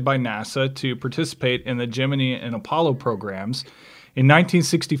selected by NASA to participate in the Gemini and Apollo programs. In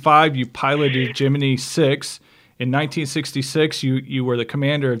 1965, you piloted Gemini 6. In 1966, you were the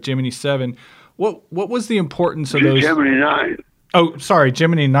commander of Gemini 7. What was the importance of those? Gemini 9. Oh, sorry,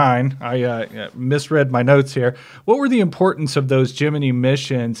 Gemini 9. I misread my notes here. What were the importance of those Gemini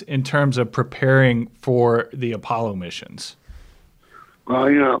missions in terms of preparing for the Apollo missions?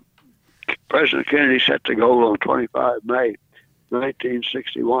 Well, President Kennedy set the goal on 25 May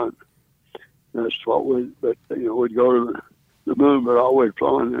 1961. That's what we'd go to the the moon, but all we'd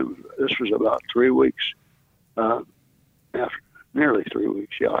flown. This was about 3 weeks after, nearly 3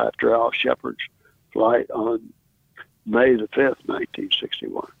 weeks, after Al Shepard's flight on May the 5th,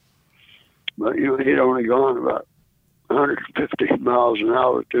 1961. But he'd only gone about 115 miles an hour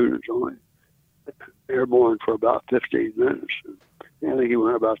to altitude. It's only airborne for about 15 minutes. And I think he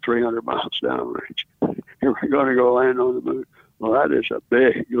went about 300 miles downrange. Here we're going to go land on the moon. Well, that is a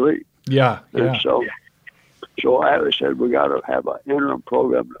big leap. Yeah. And so I said we got to have an interim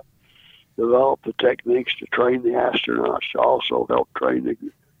program to develop the techniques to train the astronauts, to also help train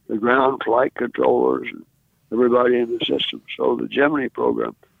the ground flight controllers and everybody in the system. So the Gemini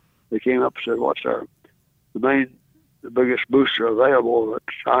program, they came up and said, what's the biggest booster available at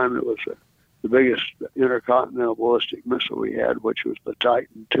the time? It was the biggest intercontinental ballistic missile we had, which was the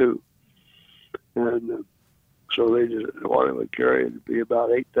Titan II. And so they did what it would carry. It'd be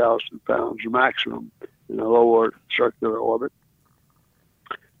about 8,000 pounds maximum in a low Earth circular orbit.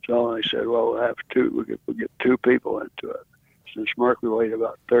 So they said, well, we'll have two. We get two people into it. Since Mercury weighed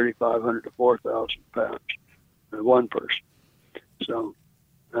about 3,500 to 4,000 pounds, one person. So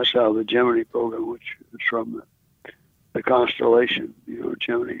that's how the Gemini program, which is from the constellation,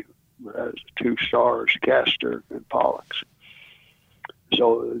 Gemini has 2 stars, Castor and Pollux.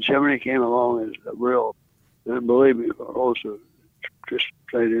 So Gemini came along as a real, and believe me, for those who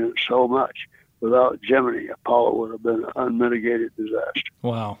participated in it so much, without Gemini, Apollo would have been an unmitigated disaster.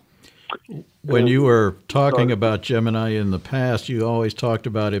 Wow. When you were talking about Gemini in the past, you always talked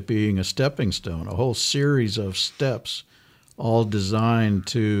about it being a stepping stone, a whole series of steps, all designed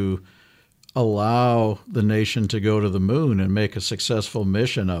to allow the nation to go to the moon and make a successful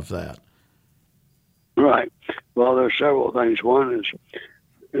mission of that. Right. Well, there's several things. One is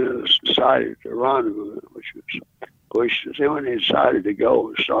it was decided to rendezvous, which when they decided to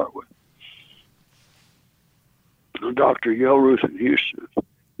go to start with. Dr. Gilruth in Houston,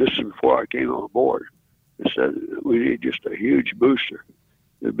 this is before I came on board, they said we need just a huge booster.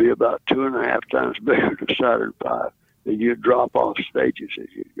 It'd be about 2.5 times bigger than Saturn V, and you'd drop off stages as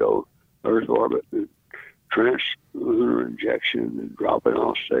you'd go Earth orbit and trans-lunar injection and dropping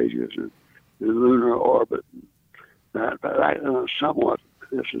off stages and lunar orbit. Somewhat,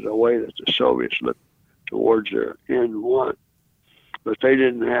 this is a way that the Soviets looked towards their end one, but they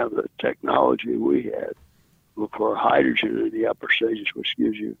didn't have the technology we had for hydrogen in the upper stages, which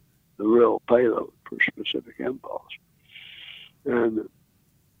gives you the real payload for specific impulse. And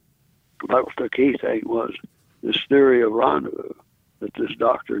the key thing was this theory of rendezvous that this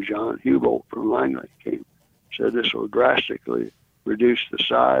Dr. John Hubel from Langley said this will drastically reduce the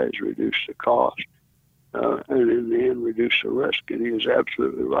size, reduce the cost, and in the end reduce the risk. And he was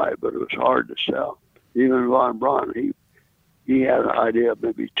absolutely right, but it was hard to sell. Even von Braun, he had an idea of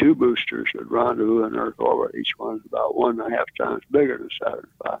maybe 2 boosters that rendezvous in Earth orbit. Each one's about 1.5 times bigger than Saturn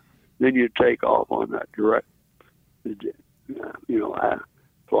V. Then you'd take off on that direct,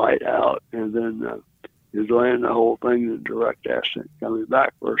 flight out, and then you'd land the whole thing in direct ascent coming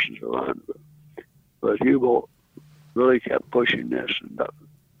back versus a rendezvous. But Hubel really kept pushing this, and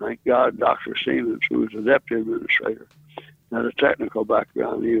thank God Dr. Siemens, who was the deputy administrator, had a technical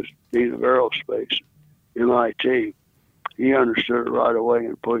background. He was dean of aerospace at MIT. He understood it right away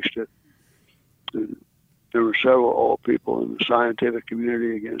and pushed it. And there were several old people in the scientific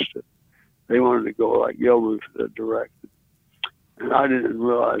community against it. They wanted to go like Gilruth direct. And I didn't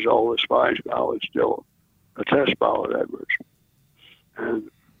realize all this fine. I was still a test pilot at Edwards.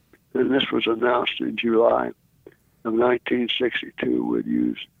 And this was announced in July of 1962. We'd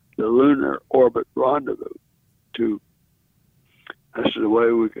use the lunar orbit rendezvous that's the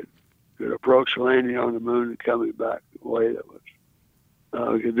way we could approach landing on the moon and coming back in a way that was,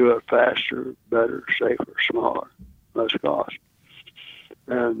 we could do it faster, better, safer, smaller, less cost.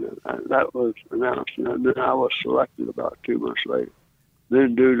 And that was announced. And then I was selected about 2 months later.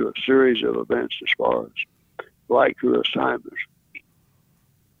 Then due to a series of events as far as flight crew assignments,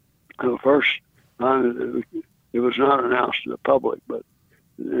 the first time it was not announced to the public, but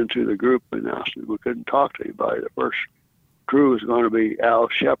into the group announced it. We couldn't talk to anybody. The first crew was going to be Al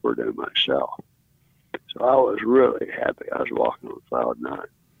Shepard and myself. So I was really happy. I was walking on cloud 9.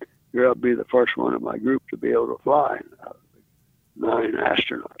 Here I'll be the first one in my group to be able to fly. 9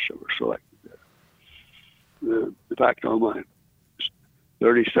 astronauts that were selected there. In fact, on my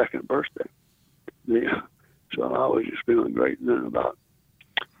 32nd birthday. So I was just feeling great. And then about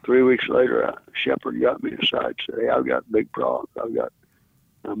 3 weeks later, Shepard got me aside and said, hey, I've got big problems. I've got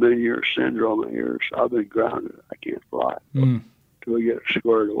a many-year syndrome here, so I've been grounded. I can't fly until we get it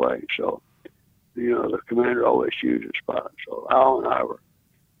squared away. So, the commander always chooses pilots. So Al and I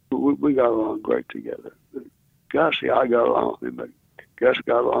we got along great together. Gus, yeah, I got along with him, but Gus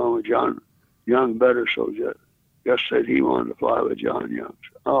got along with John Young better, so Gus said he wanted to fly with John Young.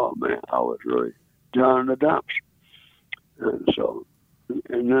 So, oh, man, I was really down in the dumps. And so,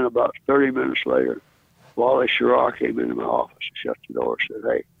 and then about 30 minutes later, Wally Schirra came into my office and shut the door and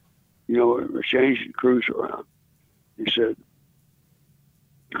said, hey, you know, we're changing crews around. He said,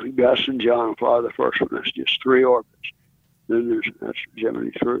 Gus and John fly the first one. That's just 3 orbits. Then that's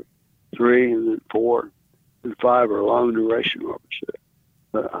Gemini 3, and then 4, and 5 are long duration orbits.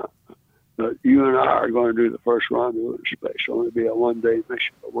 But you and I are going to do the first rendezvous in space. It'll only be a 1-day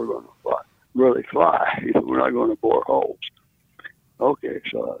mission, but we're going to really fly. We're not going to bore holes. Okay,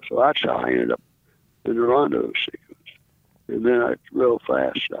 so that's how I ended up in the rendezvous sequence. And then I real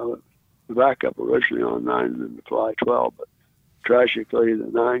fast. I went back up originally on 9 and then to fly 12, but tragically the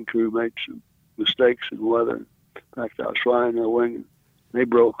 9 crew made some mistakes in weather. In fact, I was flying their wing and they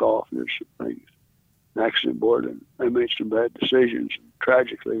broke off and there's some things. An accident board, and they made some bad decisions and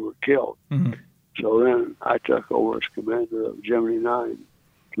tragically were killed. Mm-hmm. So then I took over as commander of Gemini 9,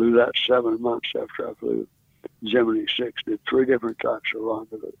 flew that 7 months after I flew Gemini 6, did 3 different types of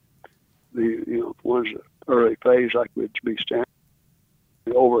rendezvous. One's the early phase, like we'd be standing,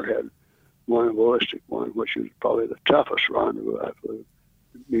 the overhead one, a ballistic one, which is probably the toughest rendezvous I flew.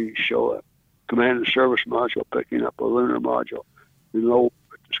 You show a command and service module picking up a lunar module in low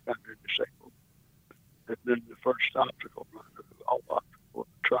orbit that's kind of disabled. And then the first optical rendezvous, all optical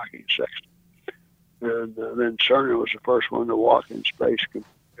tracking sextant. And then Cerner was the first one to walk in space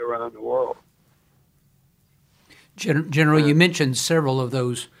around the world. General, you mentioned several of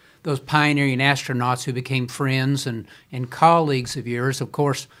those pioneering astronauts who became friends and colleagues of yours. Of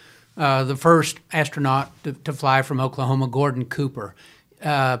course, the first astronaut to fly from Oklahoma, Gordon Cooper.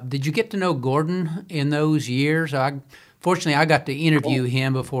 Did you get to know Gordon in those years? Fortunately, I got to interview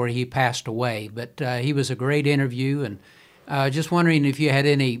him before he passed away, but he was a great interview, and just wondering if you had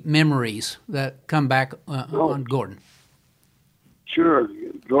any memories that come back on Gordon. Sure.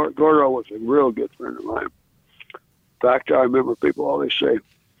 Gordo was a real good friend of mine. In fact, I remember people always say,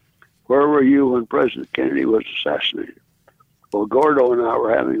 where were you when President Kennedy was assassinated? Well, Gordo and I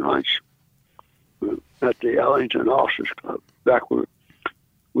were having lunch at the Ellington Officers Club back when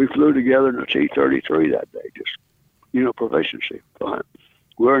we flew together in a T-33 that day, just, proficiency flying.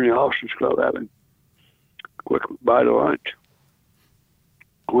 We were in the Officers Club having a quick bite of lunch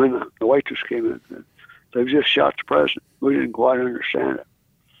when the waitress came in. They've just shot the president. We didn't quite understand it.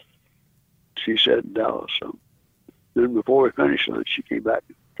 She said in Dallas. Then before we finished lunch, she came back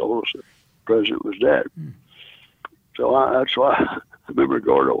and told us that the president was dead. So that's why I remember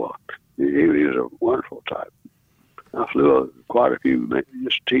Gordo well. He was a wonderful type. I flew quite a few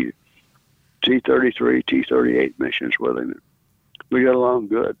just T-33, T-38 missions with him. We got along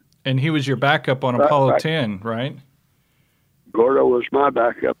good. And he was your backup on Apollo 10, right? Gordo was my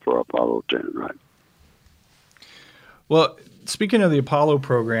backup for Apollo 10, right? Well, speaking of the Apollo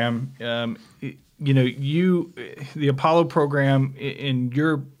program, the Apollo program in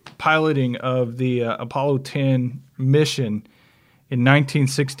your piloting of the Apollo 10 mission in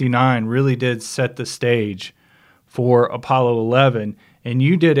 1969 really did set the stage for Apollo 11, and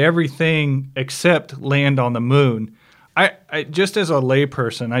you did everything except land on the moon. I just as a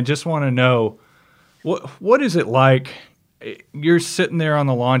layperson, I just want to know, what is it like? You're sitting there on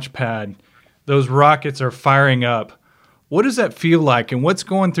the launch pad, those rockets are firing up. What does that feel like, and what's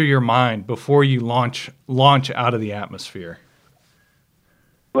going through your mind before you launch out of the atmosphere?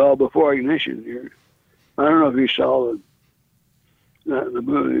 Well, before ignition, I don't know if you saw the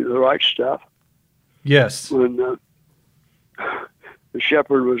movie, The Right Stuff. Yes. When the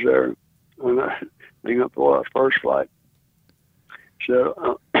Shepherd was there when I think up for our first flight.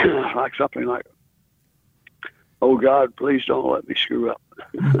 So, like something like, "Oh God, please don't let me screw up."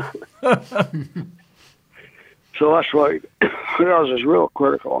 So that's why, because it's real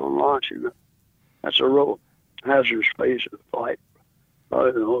critical on launching. That's a real hazardous phase of the flight,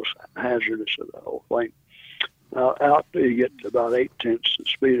 probably the most hazardous of the whole thing. Out till you get to about 8/10 the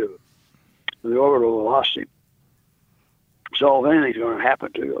speed of the orbital velocity. So if anything's going to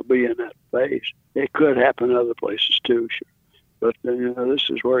happen to you, it'll be in that phase. It could happen other places too, sure. But this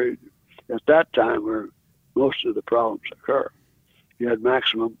is where, at that time, where most of the problems occur. You had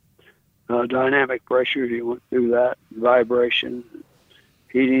maximum dynamic pressure. You went through that, vibration,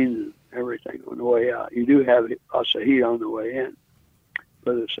 heating, and everything on the way out. You do have lots of heat on the way in,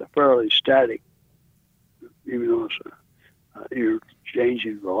 but it's a fairly static, even though you're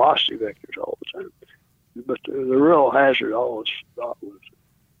changing velocity vectors all the time. But the real hazard always was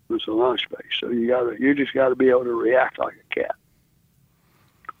the launch phase. So you just got to be able to react like a cat.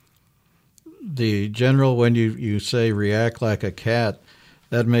 the general, when you say react like a cat,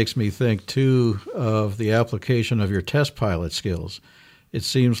 that makes me think, too, of the application of your test pilot skills. It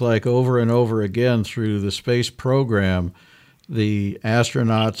seems like over and over again through the space program, the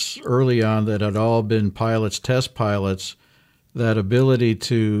astronauts early on that had all been pilots, test pilots, that ability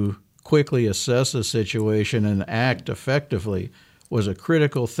to quickly assess a situation and act effectively was a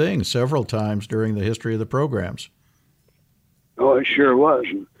critical thing several times during the history of the programs. Oh, it sure was.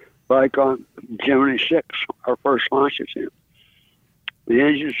 Like on Gemini 6, our first launch attempt, the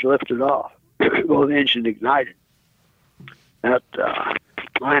engines lifted off. Well, the engine ignited at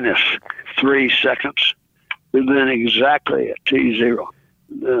minus 3 seconds, and then exactly at T0.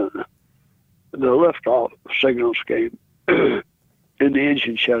 The liftoff signals came, and the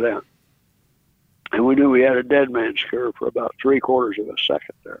engine shut down. And we knew we had a dead man's curve for about 3/4 of a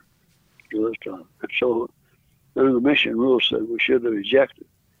second there to lift off. And so under the mission rules said we should have ejected.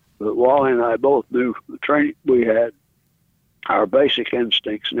 But Wally and I both knew from the training we had, our basic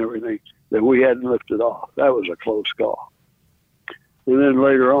instincts and everything, that we hadn't lifted off. That was a close call. And then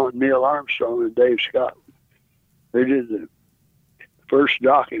later on, Neil Armstrong and Dave Scott, they did the first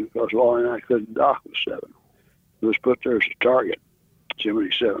docking because Wally and I couldn't dock with 7. It was put there as a target,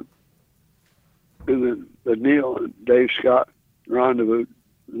 Gemini 7. And then Neil and Dave Scott rendezvoused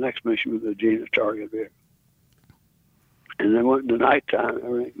the next mission with the Gina target vehicle. And then went in the nighttime,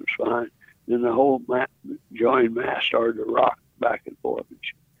 everything was fine. Then the whole joined mass started to rock back and forth and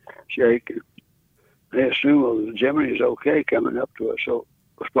shake. And they assumed, well, the Gemini is okay coming up to us, so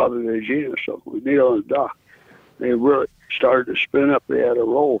it was probably the Gina. So when Neil and Doc, they really started to spin up. They had a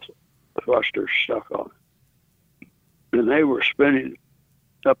roll thruster stuck on it. And they were spinning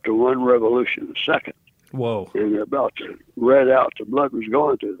up to 1 revolution a second. Whoa. And they're about to red out. The blood was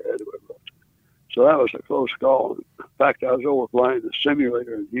going through the head of it. So that was a close call. In fact, I was over flying the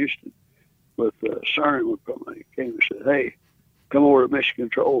simulator in Houston with CERN when he came and said, hey, come over to mission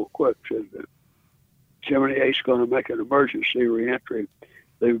control quick. Said, Gemini 8's going to make an emergency reentry.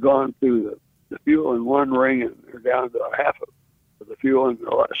 They've gone through the fuel in 1 ring and they're down to a half of the fuel in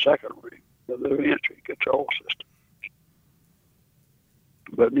the second ring of the reentry control system.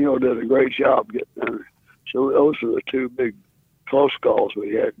 But Neil did a great job getting there. So those are the 2 big close calls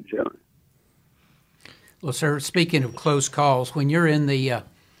we had in Gemini. Well, sir, speaking of close calls, when you're in the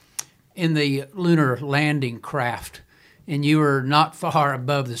lunar landing craft and you were not far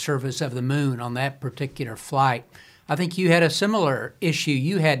above the surface of the moon on that particular flight, I think you had a similar issue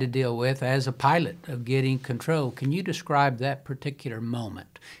you had to deal with as a pilot of getting control. Can you describe that particular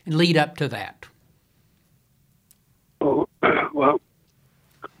moment and lead up to that? Oh, well,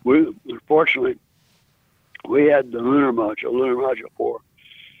 fortunately, we had the lunar module 4,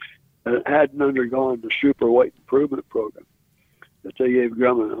 and hadn't undergone the super weight improvement program that they gave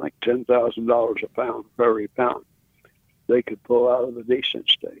Grumman, I think $10,000 a pound for every pound they could pull out of the descent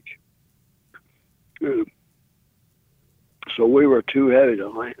stage. So we were too heavy to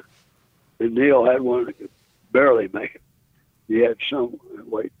land. And Neil had one that could barely make it. He had some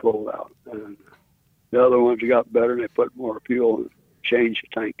weight pulled out. And the other ones got better, and they put more fuel and changed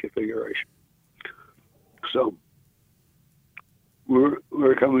the tank configuration. So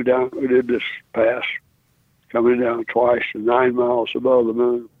we're coming down. We did this pass, coming down twice to 9 miles above the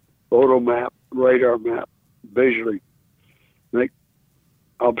moon. Photo map, radar map, visually make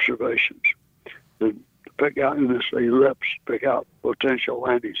observations, and to pick out in this ellipse, pick out potential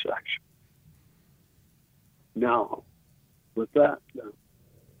landing sites. Now, with that,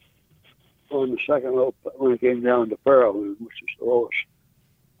 on the second lope, when it came down to Parallel, which is the lowest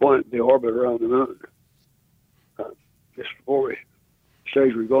point in the orbit around the moon, just before we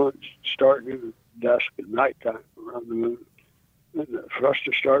stage we're going, starting in dusk and nighttime around the moon. And the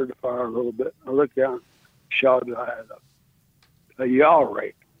thruster started to fire a little bit. I looked down, shot, I had a yaw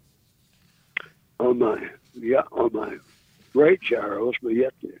rate on my rate gyros, but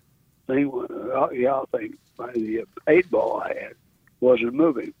yet the thing, yaw thing by the 8 ball I had wasn't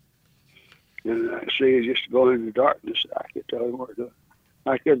moving. And I see it just going in the darkness. I could tell you what it was.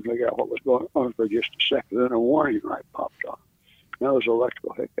 I couldn't figure out what was going on for just a second. Then a warning light popped on. That was an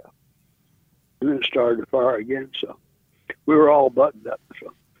electrical hiccup. And then it started to fire again. So we were all buttoned up.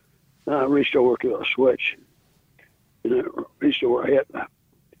 So I reached over to a switch. And I reached over, I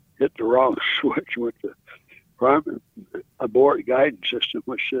hit the wrong switch with the primary abort guidance system,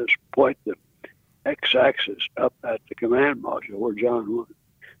 which says point the x-axis up at the command module where John was.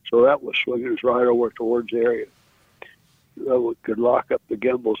 So that was swinging us right over towards the area. So we could lock up the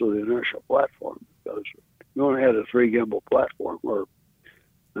gimbals of the inertial platform because we only had a 3 gimbal platform where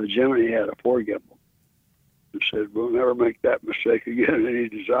the Gemini had a 4 gimbal. It said, we'll never make that mistake again in any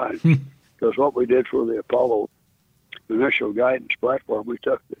design. Because what we did for the Apollo initial guidance platform, we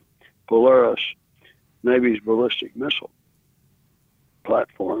took the Polaris Navy's ballistic missile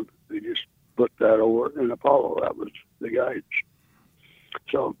platform. We just put that over in Apollo. That was the guidance.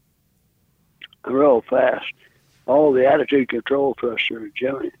 So, real fast. All the attitude control thruster in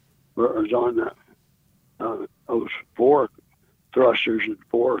Gemini was on that. Those 4 thrusters and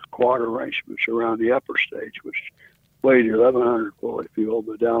 4 quad arrangements around the upper stage, which weighed 1,100 fully fuel,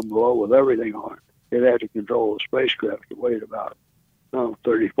 but down below with everything on it, it had to control the spacecraft that weighed about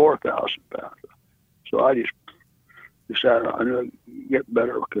 34,000 pounds. So I just decided I knew get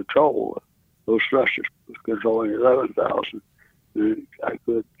better control. Those thrusters was controlling 11,000, and I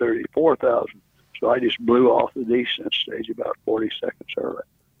could 34,000. So I just blew off the descent stage about 40 seconds early.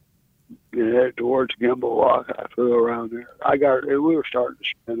 And headed towards Gimbal Lock. I flew around there. We were starting to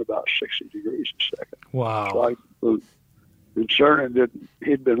spin about 60 degrees a second. Wow. So I flew. And Cernan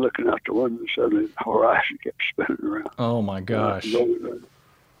he'd been looking out the window, and suddenly the horizon kept spinning around. Oh my gosh.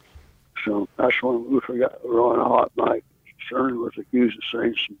 So that's when we forgot we were on a hot night. Cernan was accused of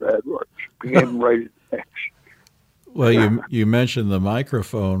saying some bad words. We gave him rated X. Well, you mentioned the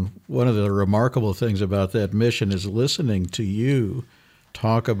microphone. One of the remarkable things about that mission is listening to you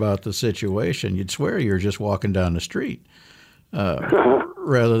talk about the situation. You'd swear you're just walking down the street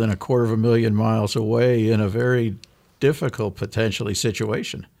rather than 250,000 miles away in a very difficult, potentially,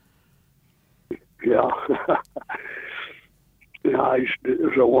 situation. Yeah.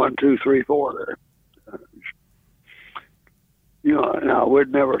 There's a 1, 2, 3, 4 there. Now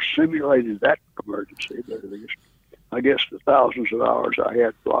we'd never simulated that emergency, but I guess the thousands of hours I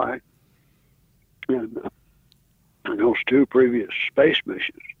had flying and those 2 previous space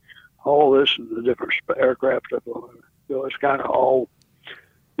missions, all this and the different aircraft up on it, it's kind of all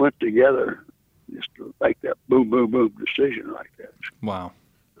went together just to make that boom, boom, boom decision like that. Wow.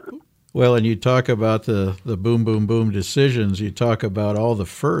 Well, and you talk about the boom, boom, boom decisions. You talk about all the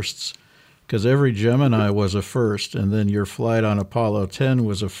firsts, because every Gemini was a first, and then your flight on Apollo 10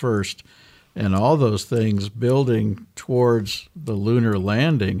 was a first, and all those things building towards the lunar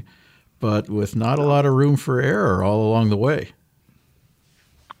landing, but with not a lot of room for error all along the way.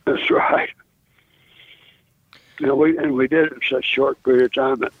 That's right. We did it in such a short period of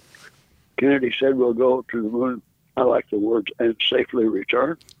time that Kennedy said we'll go to the moon, I like the words, and safely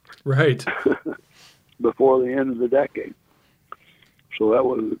return. Right. Before the end of the decade. So that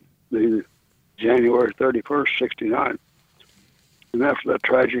was the January 31st, 69. And after that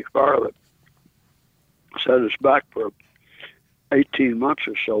tragic fire that set us back for 18 months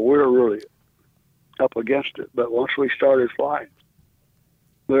or so, we were really up against it. But once we started flying,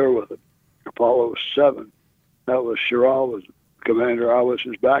 there with it. Apollo 7, that was Sherrill was the commander, I was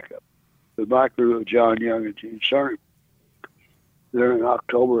his backup. The back crew of John Young and Gene Cernan. There in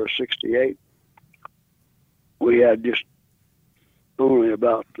October of 68, we had just only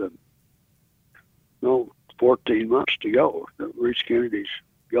about 14 months to go to reach Kennedy's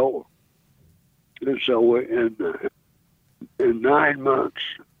goal. And so in 9 months,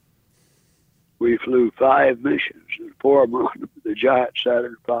 we flew 5 missions, and 4 of them on the giant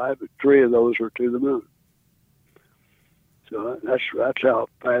Saturn V, and 3 of those were to the moon. So that's how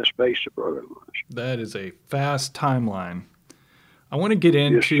fast-paced the program was. That is a fast timeline. I want to get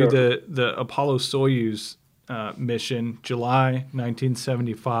into the Apollo-Soyuz mission, July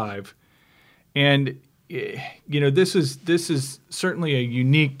 1975, and this is certainly a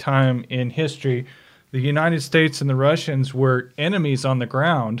unique time in history. The United States and the Russians were enemies on the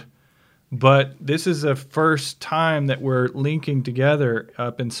ground, but this is the first time that we're linking together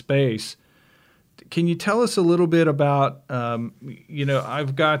up in space. Can you tell us a little bit about? I've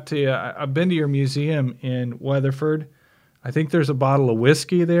been to your museum in Weatherford. I think there's a bottle of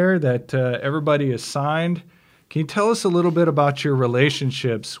whiskey there that everybody has signed. Can you tell us a little bit about your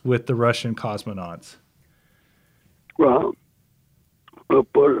relationships with the Russian cosmonauts? Well, we'll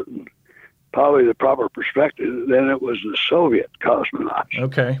put it in probably the proper perspective. Then it was the Soviet cosmonauts.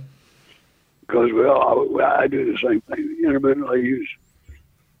 Okay. Because I do the same thing. Intermittently use,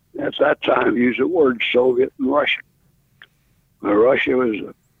 at that time, use the word Soviet and Russian. Russia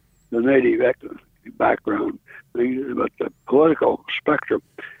was the native background thing, but the political spectrum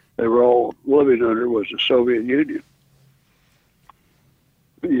they were all living under was the Soviet Union.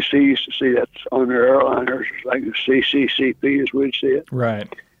 You used to see that on their airliners, like the CCCP as we'd see it. Right.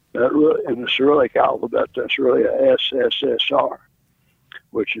 That really, in the Cyrillic alphabet, that's really a SSSR,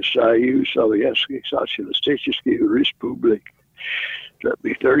 which is Soyuz Sovietsky Socialistic Republic. It took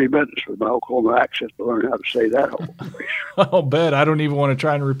me 30 minutes with my Oklahoma accent to learn how to say that whole phrase. I'll bet. I don't even want to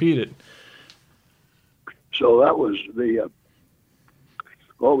try and repeat it. So that was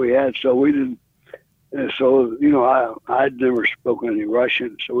what we had. So we didn't. And so I'd never spoken any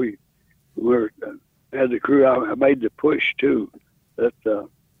Russian. So we had the crew. I made the push too that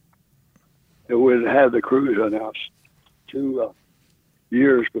it would have the cruise announced 2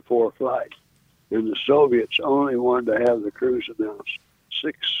 years before flight, and the Soviets only wanted to have the cruise announced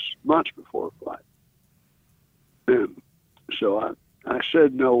 6 months before flight. And so I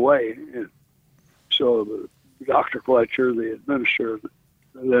said no way. And so Dr. Fletcher, the administrator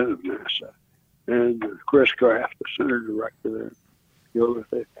then of NASA, and Chris Kraft, the center director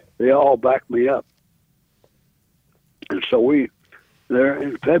there, they all backed me up. And so there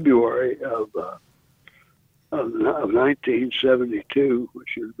in February of 1972,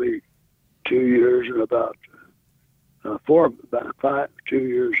 which would be 2 years and about 2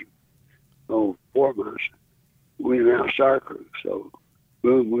 years, 4 months, we announced our cruise. So,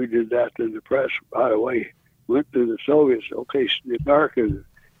 boom, we did that in the press right away. Went to the Soviets. Okay, the America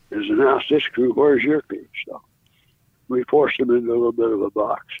has announced this crew. Where's your crew? So we forced them into a little bit of a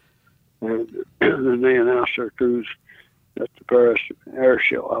box, and then they announced their cruise at the Paris Air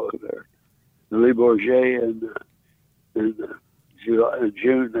Show. I was there, the Le Bourget, in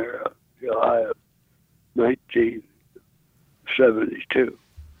June there, July of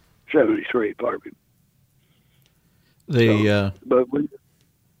 73, pardon me.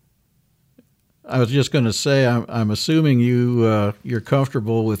 I was just going to say, I'm assuming you're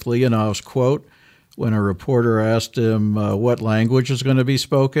comfortable with Leonov's quote when a reporter asked him what language is going to be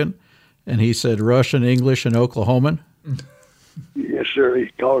spoken, and he said Russian, English, and Oklahoman. Yes, sir. He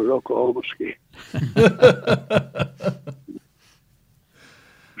called it Oklahomaski.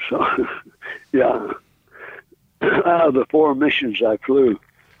 So, yeah. Out of the 4 missions I flew,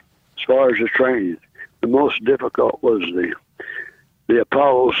 as far as the training, the most difficult was the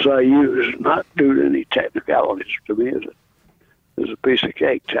Apollo-Soyuz, not due to any technicalities. To me, it was a piece of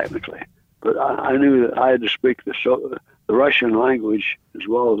cake, technically. But I knew that I had to speak the Russian language as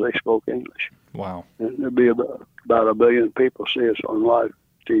well as they spoke English. Wow. And there'd be about 1 billion people see us on live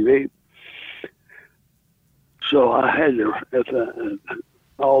TV. So I had to,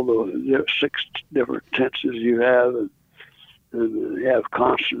 all the 6 different tenses you have, and you have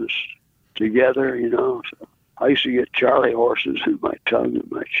consonants together, So I used to get Charlie horses in my tongue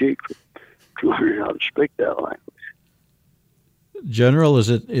and my cheek for learning how to speak that language. General, is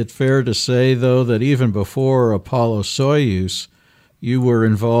it fair to say, though, that even before Apollo-Soyuz, you were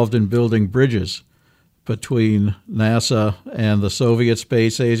involved in building bridges between NASA and the Soviet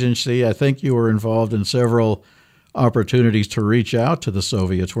Space Agency? I think you were involved in several opportunities to reach out to the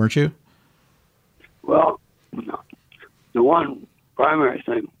Soviets, weren't you? Well, the one primary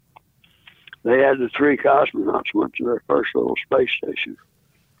thing, they had the 3 cosmonauts went to their first little space station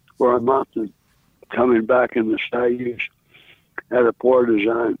for a month, and coming back in the Soyuz had a poor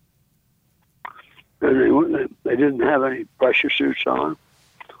design. And they didn't have any pressure suits on.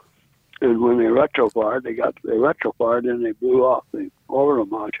 And when they retrofired, and they blew off the orbital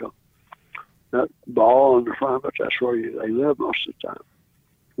module. That ball on the front, but that's where they live most of the time.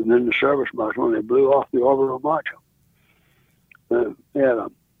 And then the service module, when they blew off the orbital module, they had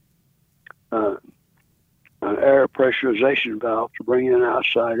an air pressurization valve to bring in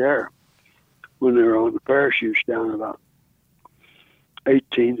outside air when they were on the parachutes down about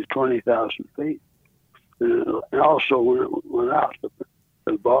 18 to 20,000 feet. And also when it went out,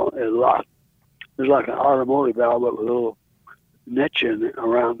 the ball, it locked. It was like an automotive valve, but with a little niche in it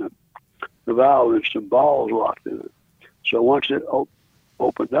around the valve and some balls locked in it. So once it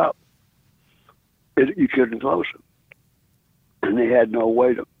opened up, you couldn't close it. And they had no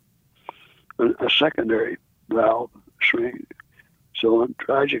way to a secondary valve swing. So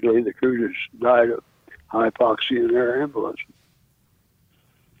tragically, the crew just died of hypoxia and air embolism.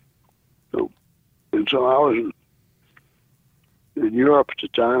 So I was in Europe at the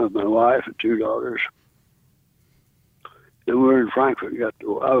time with my wife and 2 daughters. And we were in Frankfurt. I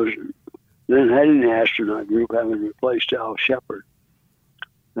was then heading the astronaut group, having replaced Al Shepard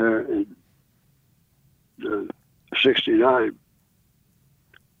there in 69.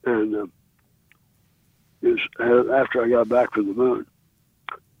 And it was after I got back from the moon.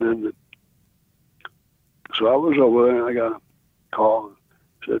 And so I was over there, and I got a call and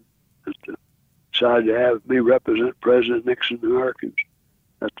said that decided to have me represent President Nixon and Americans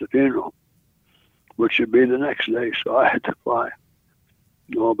at the funeral, which would be the next day. So I had to fly,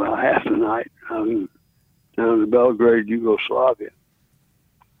 about half the night down to Belgrade, Yugoslavia.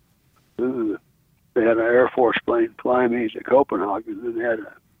 And they had an Air Force plane fly me to Copenhagen, and they had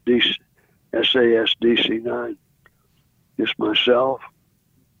a SAS DC-9. Just myself,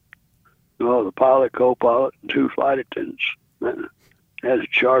 the pilot, co-pilot, and 2 flight attendants. And had a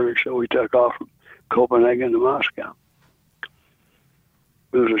charter, so we took off from Copenhagen to Moscow.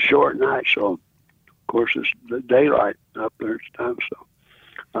 It was a short night, so of course it's the daylight up there at the time. So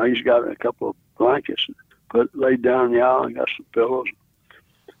I just got a couple of blankets and laid down in the aisle and got some pillows.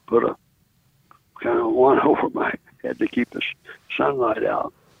 Put a kind of one over my head to keep the sunlight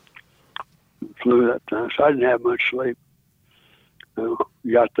out. Flew that time, so I didn't have much sleep.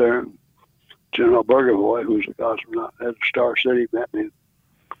 Got there, and General Burgerboy, who was a cosmonaut at Star City, met me.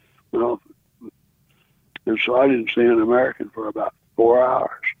 And so I didn't see an American for about 4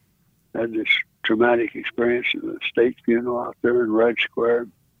 hours. I had this traumatic experience in the state funeral out there in Red Square,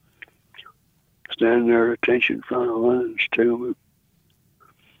 standing there at attention in front of Lenin's tomb.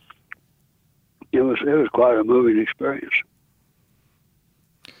 It was quite a moving experience.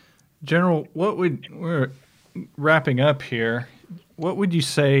 General, we're wrapping up here. What would you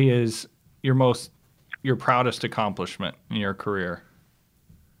say is your proudest accomplishment in your career?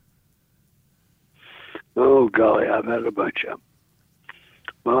 Oh golly, I've had a bunch of them.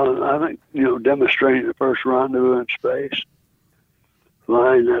 Well, I think demonstrating the first rendezvous in space,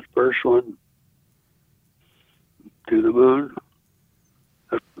 flying that first one to the moon,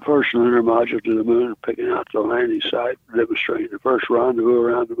 the first lunar module to the moon, picking out the landing site, demonstrating the first rendezvous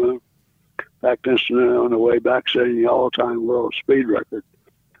around the moon. Fact, incidentally, on the way back, setting the all-time world speed record,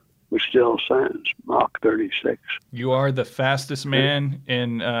 which still stands, Mach 36. You are the fastest man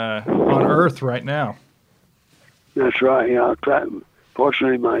on Earth right now. That's right.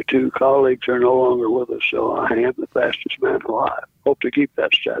 Fortunately, my two colleagues are no longer with us, so I am the fastest man alive. Hope to keep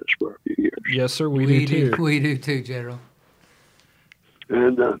that status for a few years. Yes, sir. We do too. We do too, General.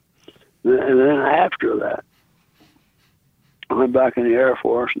 And then after that, I went back in the Air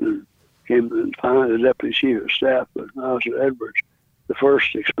Force and came to finally the Deputy Chief of Staff. But I was at Edwards. The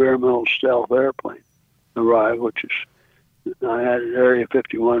first experimental stealth airplane arrived, which is I had at Area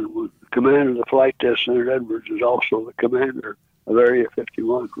 51. The commander of the Flight Test Center at Edwards is also the commander of Area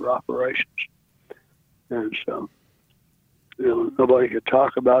 51 for operations. And so, nobody could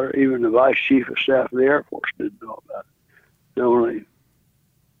talk about it. Even the Vice Chief of Staff of the Air Force didn't know about it. Only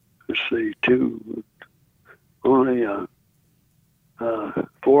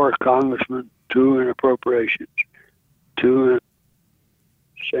 4 congressmen, 2 in appropriations, 2 in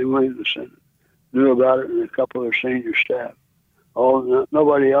same way in the Senate knew about it, and a couple of their senior staff.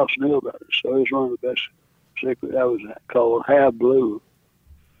 Nobody else knew about it, so it was one of the best secrets. That was called Have Blue.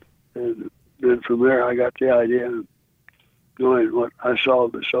 And then from there, I got the idea of knowing what I saw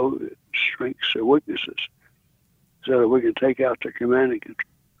the Soviet strengths or weaknesses, so that we could take out their commanding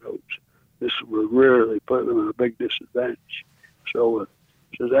controls. This would really put them at a big disadvantage. So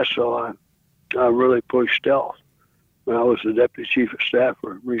that's how I really pushed stealth when I was the Deputy Chief of Staff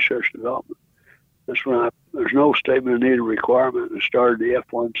for Research and Development. That's when there's no statement of need or requirement, and started the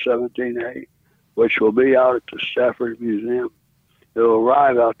F-117A, which will be out at the Stafford Museum. It'll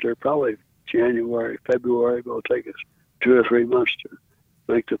arrive out there probably January, February, but it'll take us 2 or 3 months to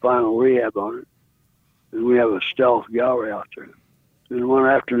make the final rehab on it. And we have a stealth gallery out there. And one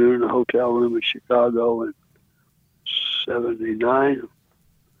afternoon in a hotel room in Chicago in 79,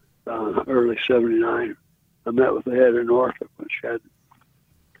 early 79, I met with the head of Northrop, which had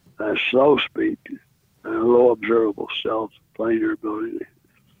a slow speed and a low observable stealth planar ability.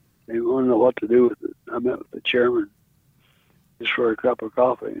 They didn't want to know what to do with it. I met with the chairman just for a cup of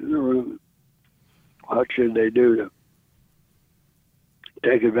coffee in the room. What should they do to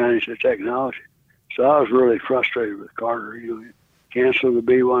take advantage of technology? So I was really frustrated with Carter. He canceled the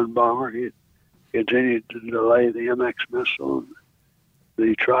B-1 bomber. He continued to delay the MX missile.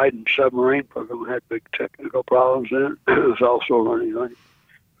 The Trident submarine program had big technical problems in it. It was also running late.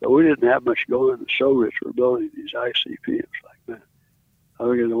 So we didn't have much going. The Soviets were building these ICBMs like that. I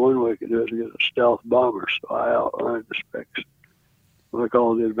figured the one way we could do is get a stealth bomber. So I outlined the specs. What I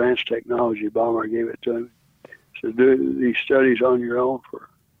call the advanced technology bomber. I gave it to him. So do these studies on your own for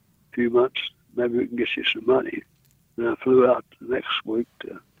a few months. Maybe we can get you some money. And I flew out the next week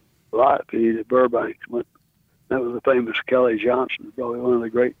to Latvia to Burbank. That was the famous Kelly Johnson, probably one of the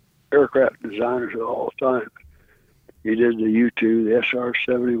great aircraft designers of all time. He did the U-2, the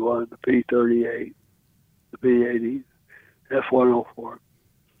SR-71, the P-38, the P-80, F-104.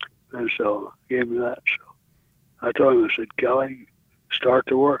 And so I gave him that. So I told him, I said, Kelly, start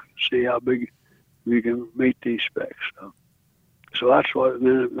to work, see how big we can meet these specs. So that's what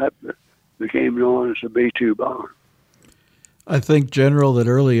that became known as the B-2 bomber. I think, General, that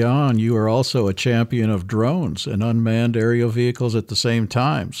early on you were also a champion of drones and unmanned aerial vehicles at the same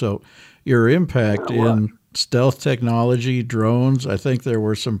time. So your impact in stealth technology, drones, I think there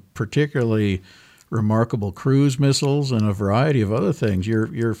were some particularly remarkable cruise missiles and a variety of other things.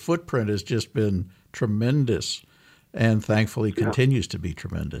 Your footprint has just been tremendous, and thankfully continues to be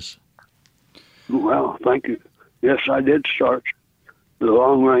tremendous. Well, thank you. Yes, I did start the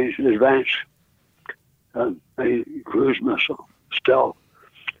long-range advanced a cruise missile, stealth,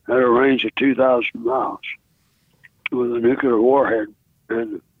 at a range of 2,000 miles with a nuclear warhead.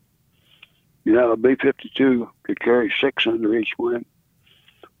 And a B-52 could carry 6 under each wing.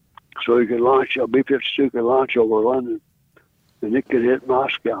 So you could launch, a B-52 could launch over London, and it could hit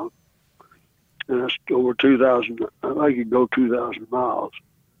Moscow. And that's over 2,000, I could go 2,000 miles,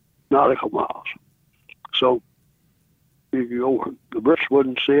 nautical miles. So you could go, the Brits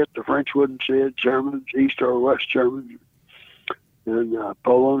wouldn't see it, the French wouldn't see it, Germans, East or West Germans, and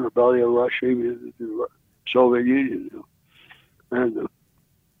Poland, rebellion, Russia, even the Soviet Union. And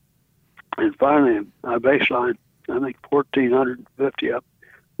finally, our baseline, I think 1,450 up,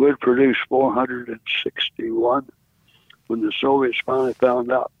 would produce 461 when the Soviets finally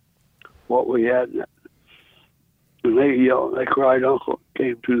found out what we had. And they yelled, they cried uncle,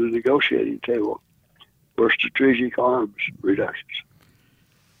 came to the negotiating table for strategic arms reductions.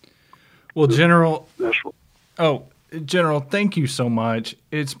 Well, General, That's what, General, thank you so much.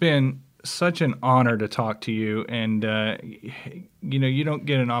 It's been such an honor to talk to you, and you don't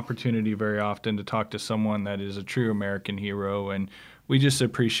get an opportunity very often to talk to someone that is a true American hero, and we just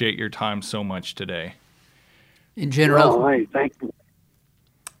appreciate your time so much today. In general, well, hey, thank you.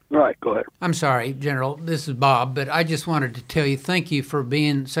 All right, go ahead. I'm sorry, General, this is Bob, but I just wanted to tell you thank you for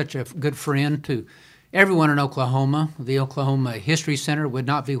being such a good friend to everyone in Oklahoma. The Oklahoma History Center would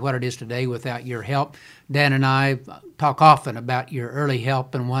not be what it is today without your help. Dan and I talk often about your early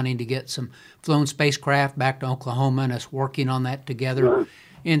help in wanting to get some flown spacecraft back to Oklahoma and us working on that together. Right.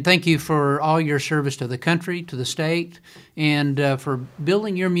 And thank you for all your service to the country, to the state, and for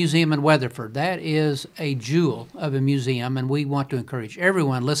building your museum in Weatherford. That is a jewel of a museum, and we want to encourage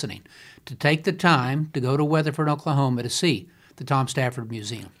everyone listening to take the time to go to Weatherford, Oklahoma to see the Tom Stafford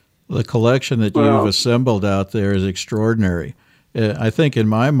Museum. The collection that you've assembled out there is extraordinary. I think, in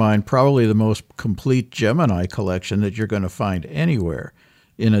my mind, probably the most complete Gemini collection that you're going to find anywhere,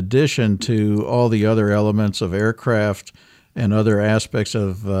 in addition to all the other elements of aircraft and other aspects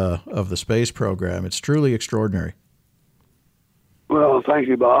of the space program. It's truly extraordinary. Well, thank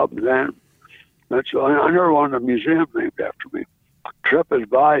you, Bob. Dan, I never wanted a museum named after me.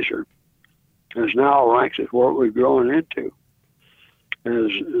 TripAdvisor is now ranked as what we're growing into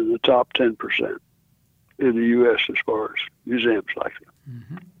is in the top 10% in the U.S. as far as museums like that.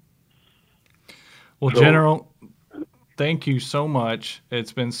 Mm-hmm. Well, so, General, thank you so much.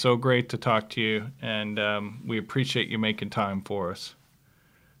 It's been so great to talk to you, and we appreciate you making time for us.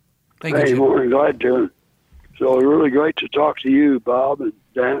 Thank you. More than glad to. So it's really great to talk to you, Bob, and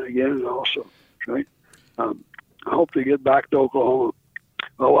Dan again also. Right? I hope to get back to Oklahoma.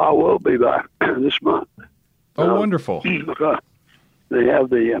 Oh, I will be back this month. Oh, wonderful. They have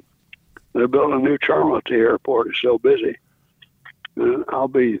they're building a new terminal at the airport. It's so busy. And I'll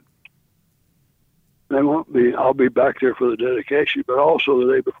be back there for the dedication, but also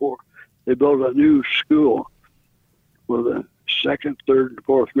the day before, they built a new school for the 2nd, 3rd, and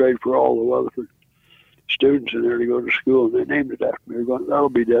 4th grade for all the Weatherford students in there to go to school, and they named it after me. That'll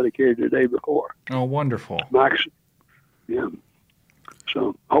be dedicated the day before. Oh, wonderful. Max, yeah.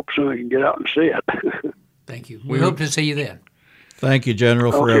 So hope someone can get out and see it. Thank you. We hope to see you then. Thank you,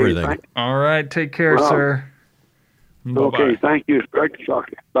 General, for everything. All right. Take care, sir. Bye-bye. Okay. Thank you. It's great to talk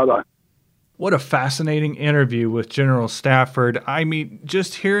to you. Bye-bye. What a fascinating interview with General Stafford. I mean,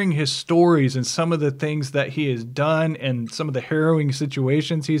 just hearing his stories and some of the things that he has done and some of the harrowing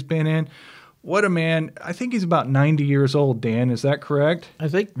situations he's been in. What a man. I think he's about 90 years old, Dan. Is that correct? I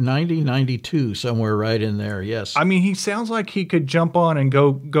think 90, 92, somewhere right in there, yes. I mean, he sounds like he could jump on and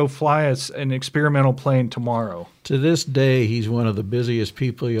go fly an experimental plane tomorrow. To this day, he's one of the busiest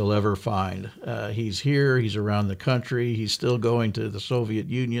people you'll ever find. He's here. He's around the country. He's still going to the Soviet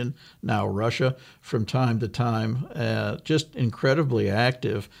Union, now Russia, from time to time. Just incredibly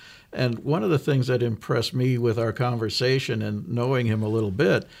active. And one of the things that impressed me with our conversation and knowing him a little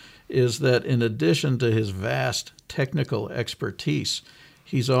bit is that in addition to his vast technical expertise,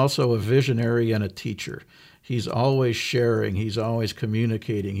 he's also a visionary and a teacher. He's always sharing, he's always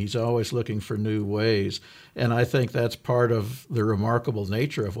communicating, he's always looking for new ways. And I think that's part of the remarkable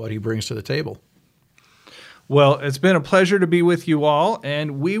nature of what he brings to the table. Well, it's been a pleasure to be with you all,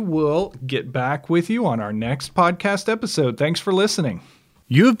 and we will get back with you on our next podcast episode. Thanks for listening.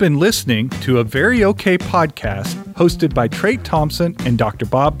 You have been listening to a Very Okay podcast hosted by Trait Thompson and Dr.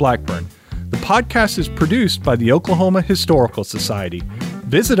 Bob Blackburn. The podcast is produced by the Oklahoma Historical Society.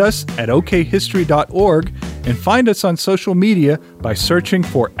 Visit us at okhistory.org and find us on social media by searching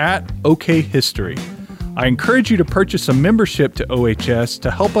for @OKHistory. I encourage you to purchase a membership to OHS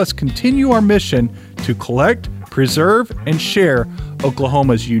to help us continue our mission to collect, preserve, and share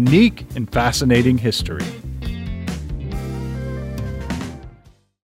Oklahoma's unique and fascinating history.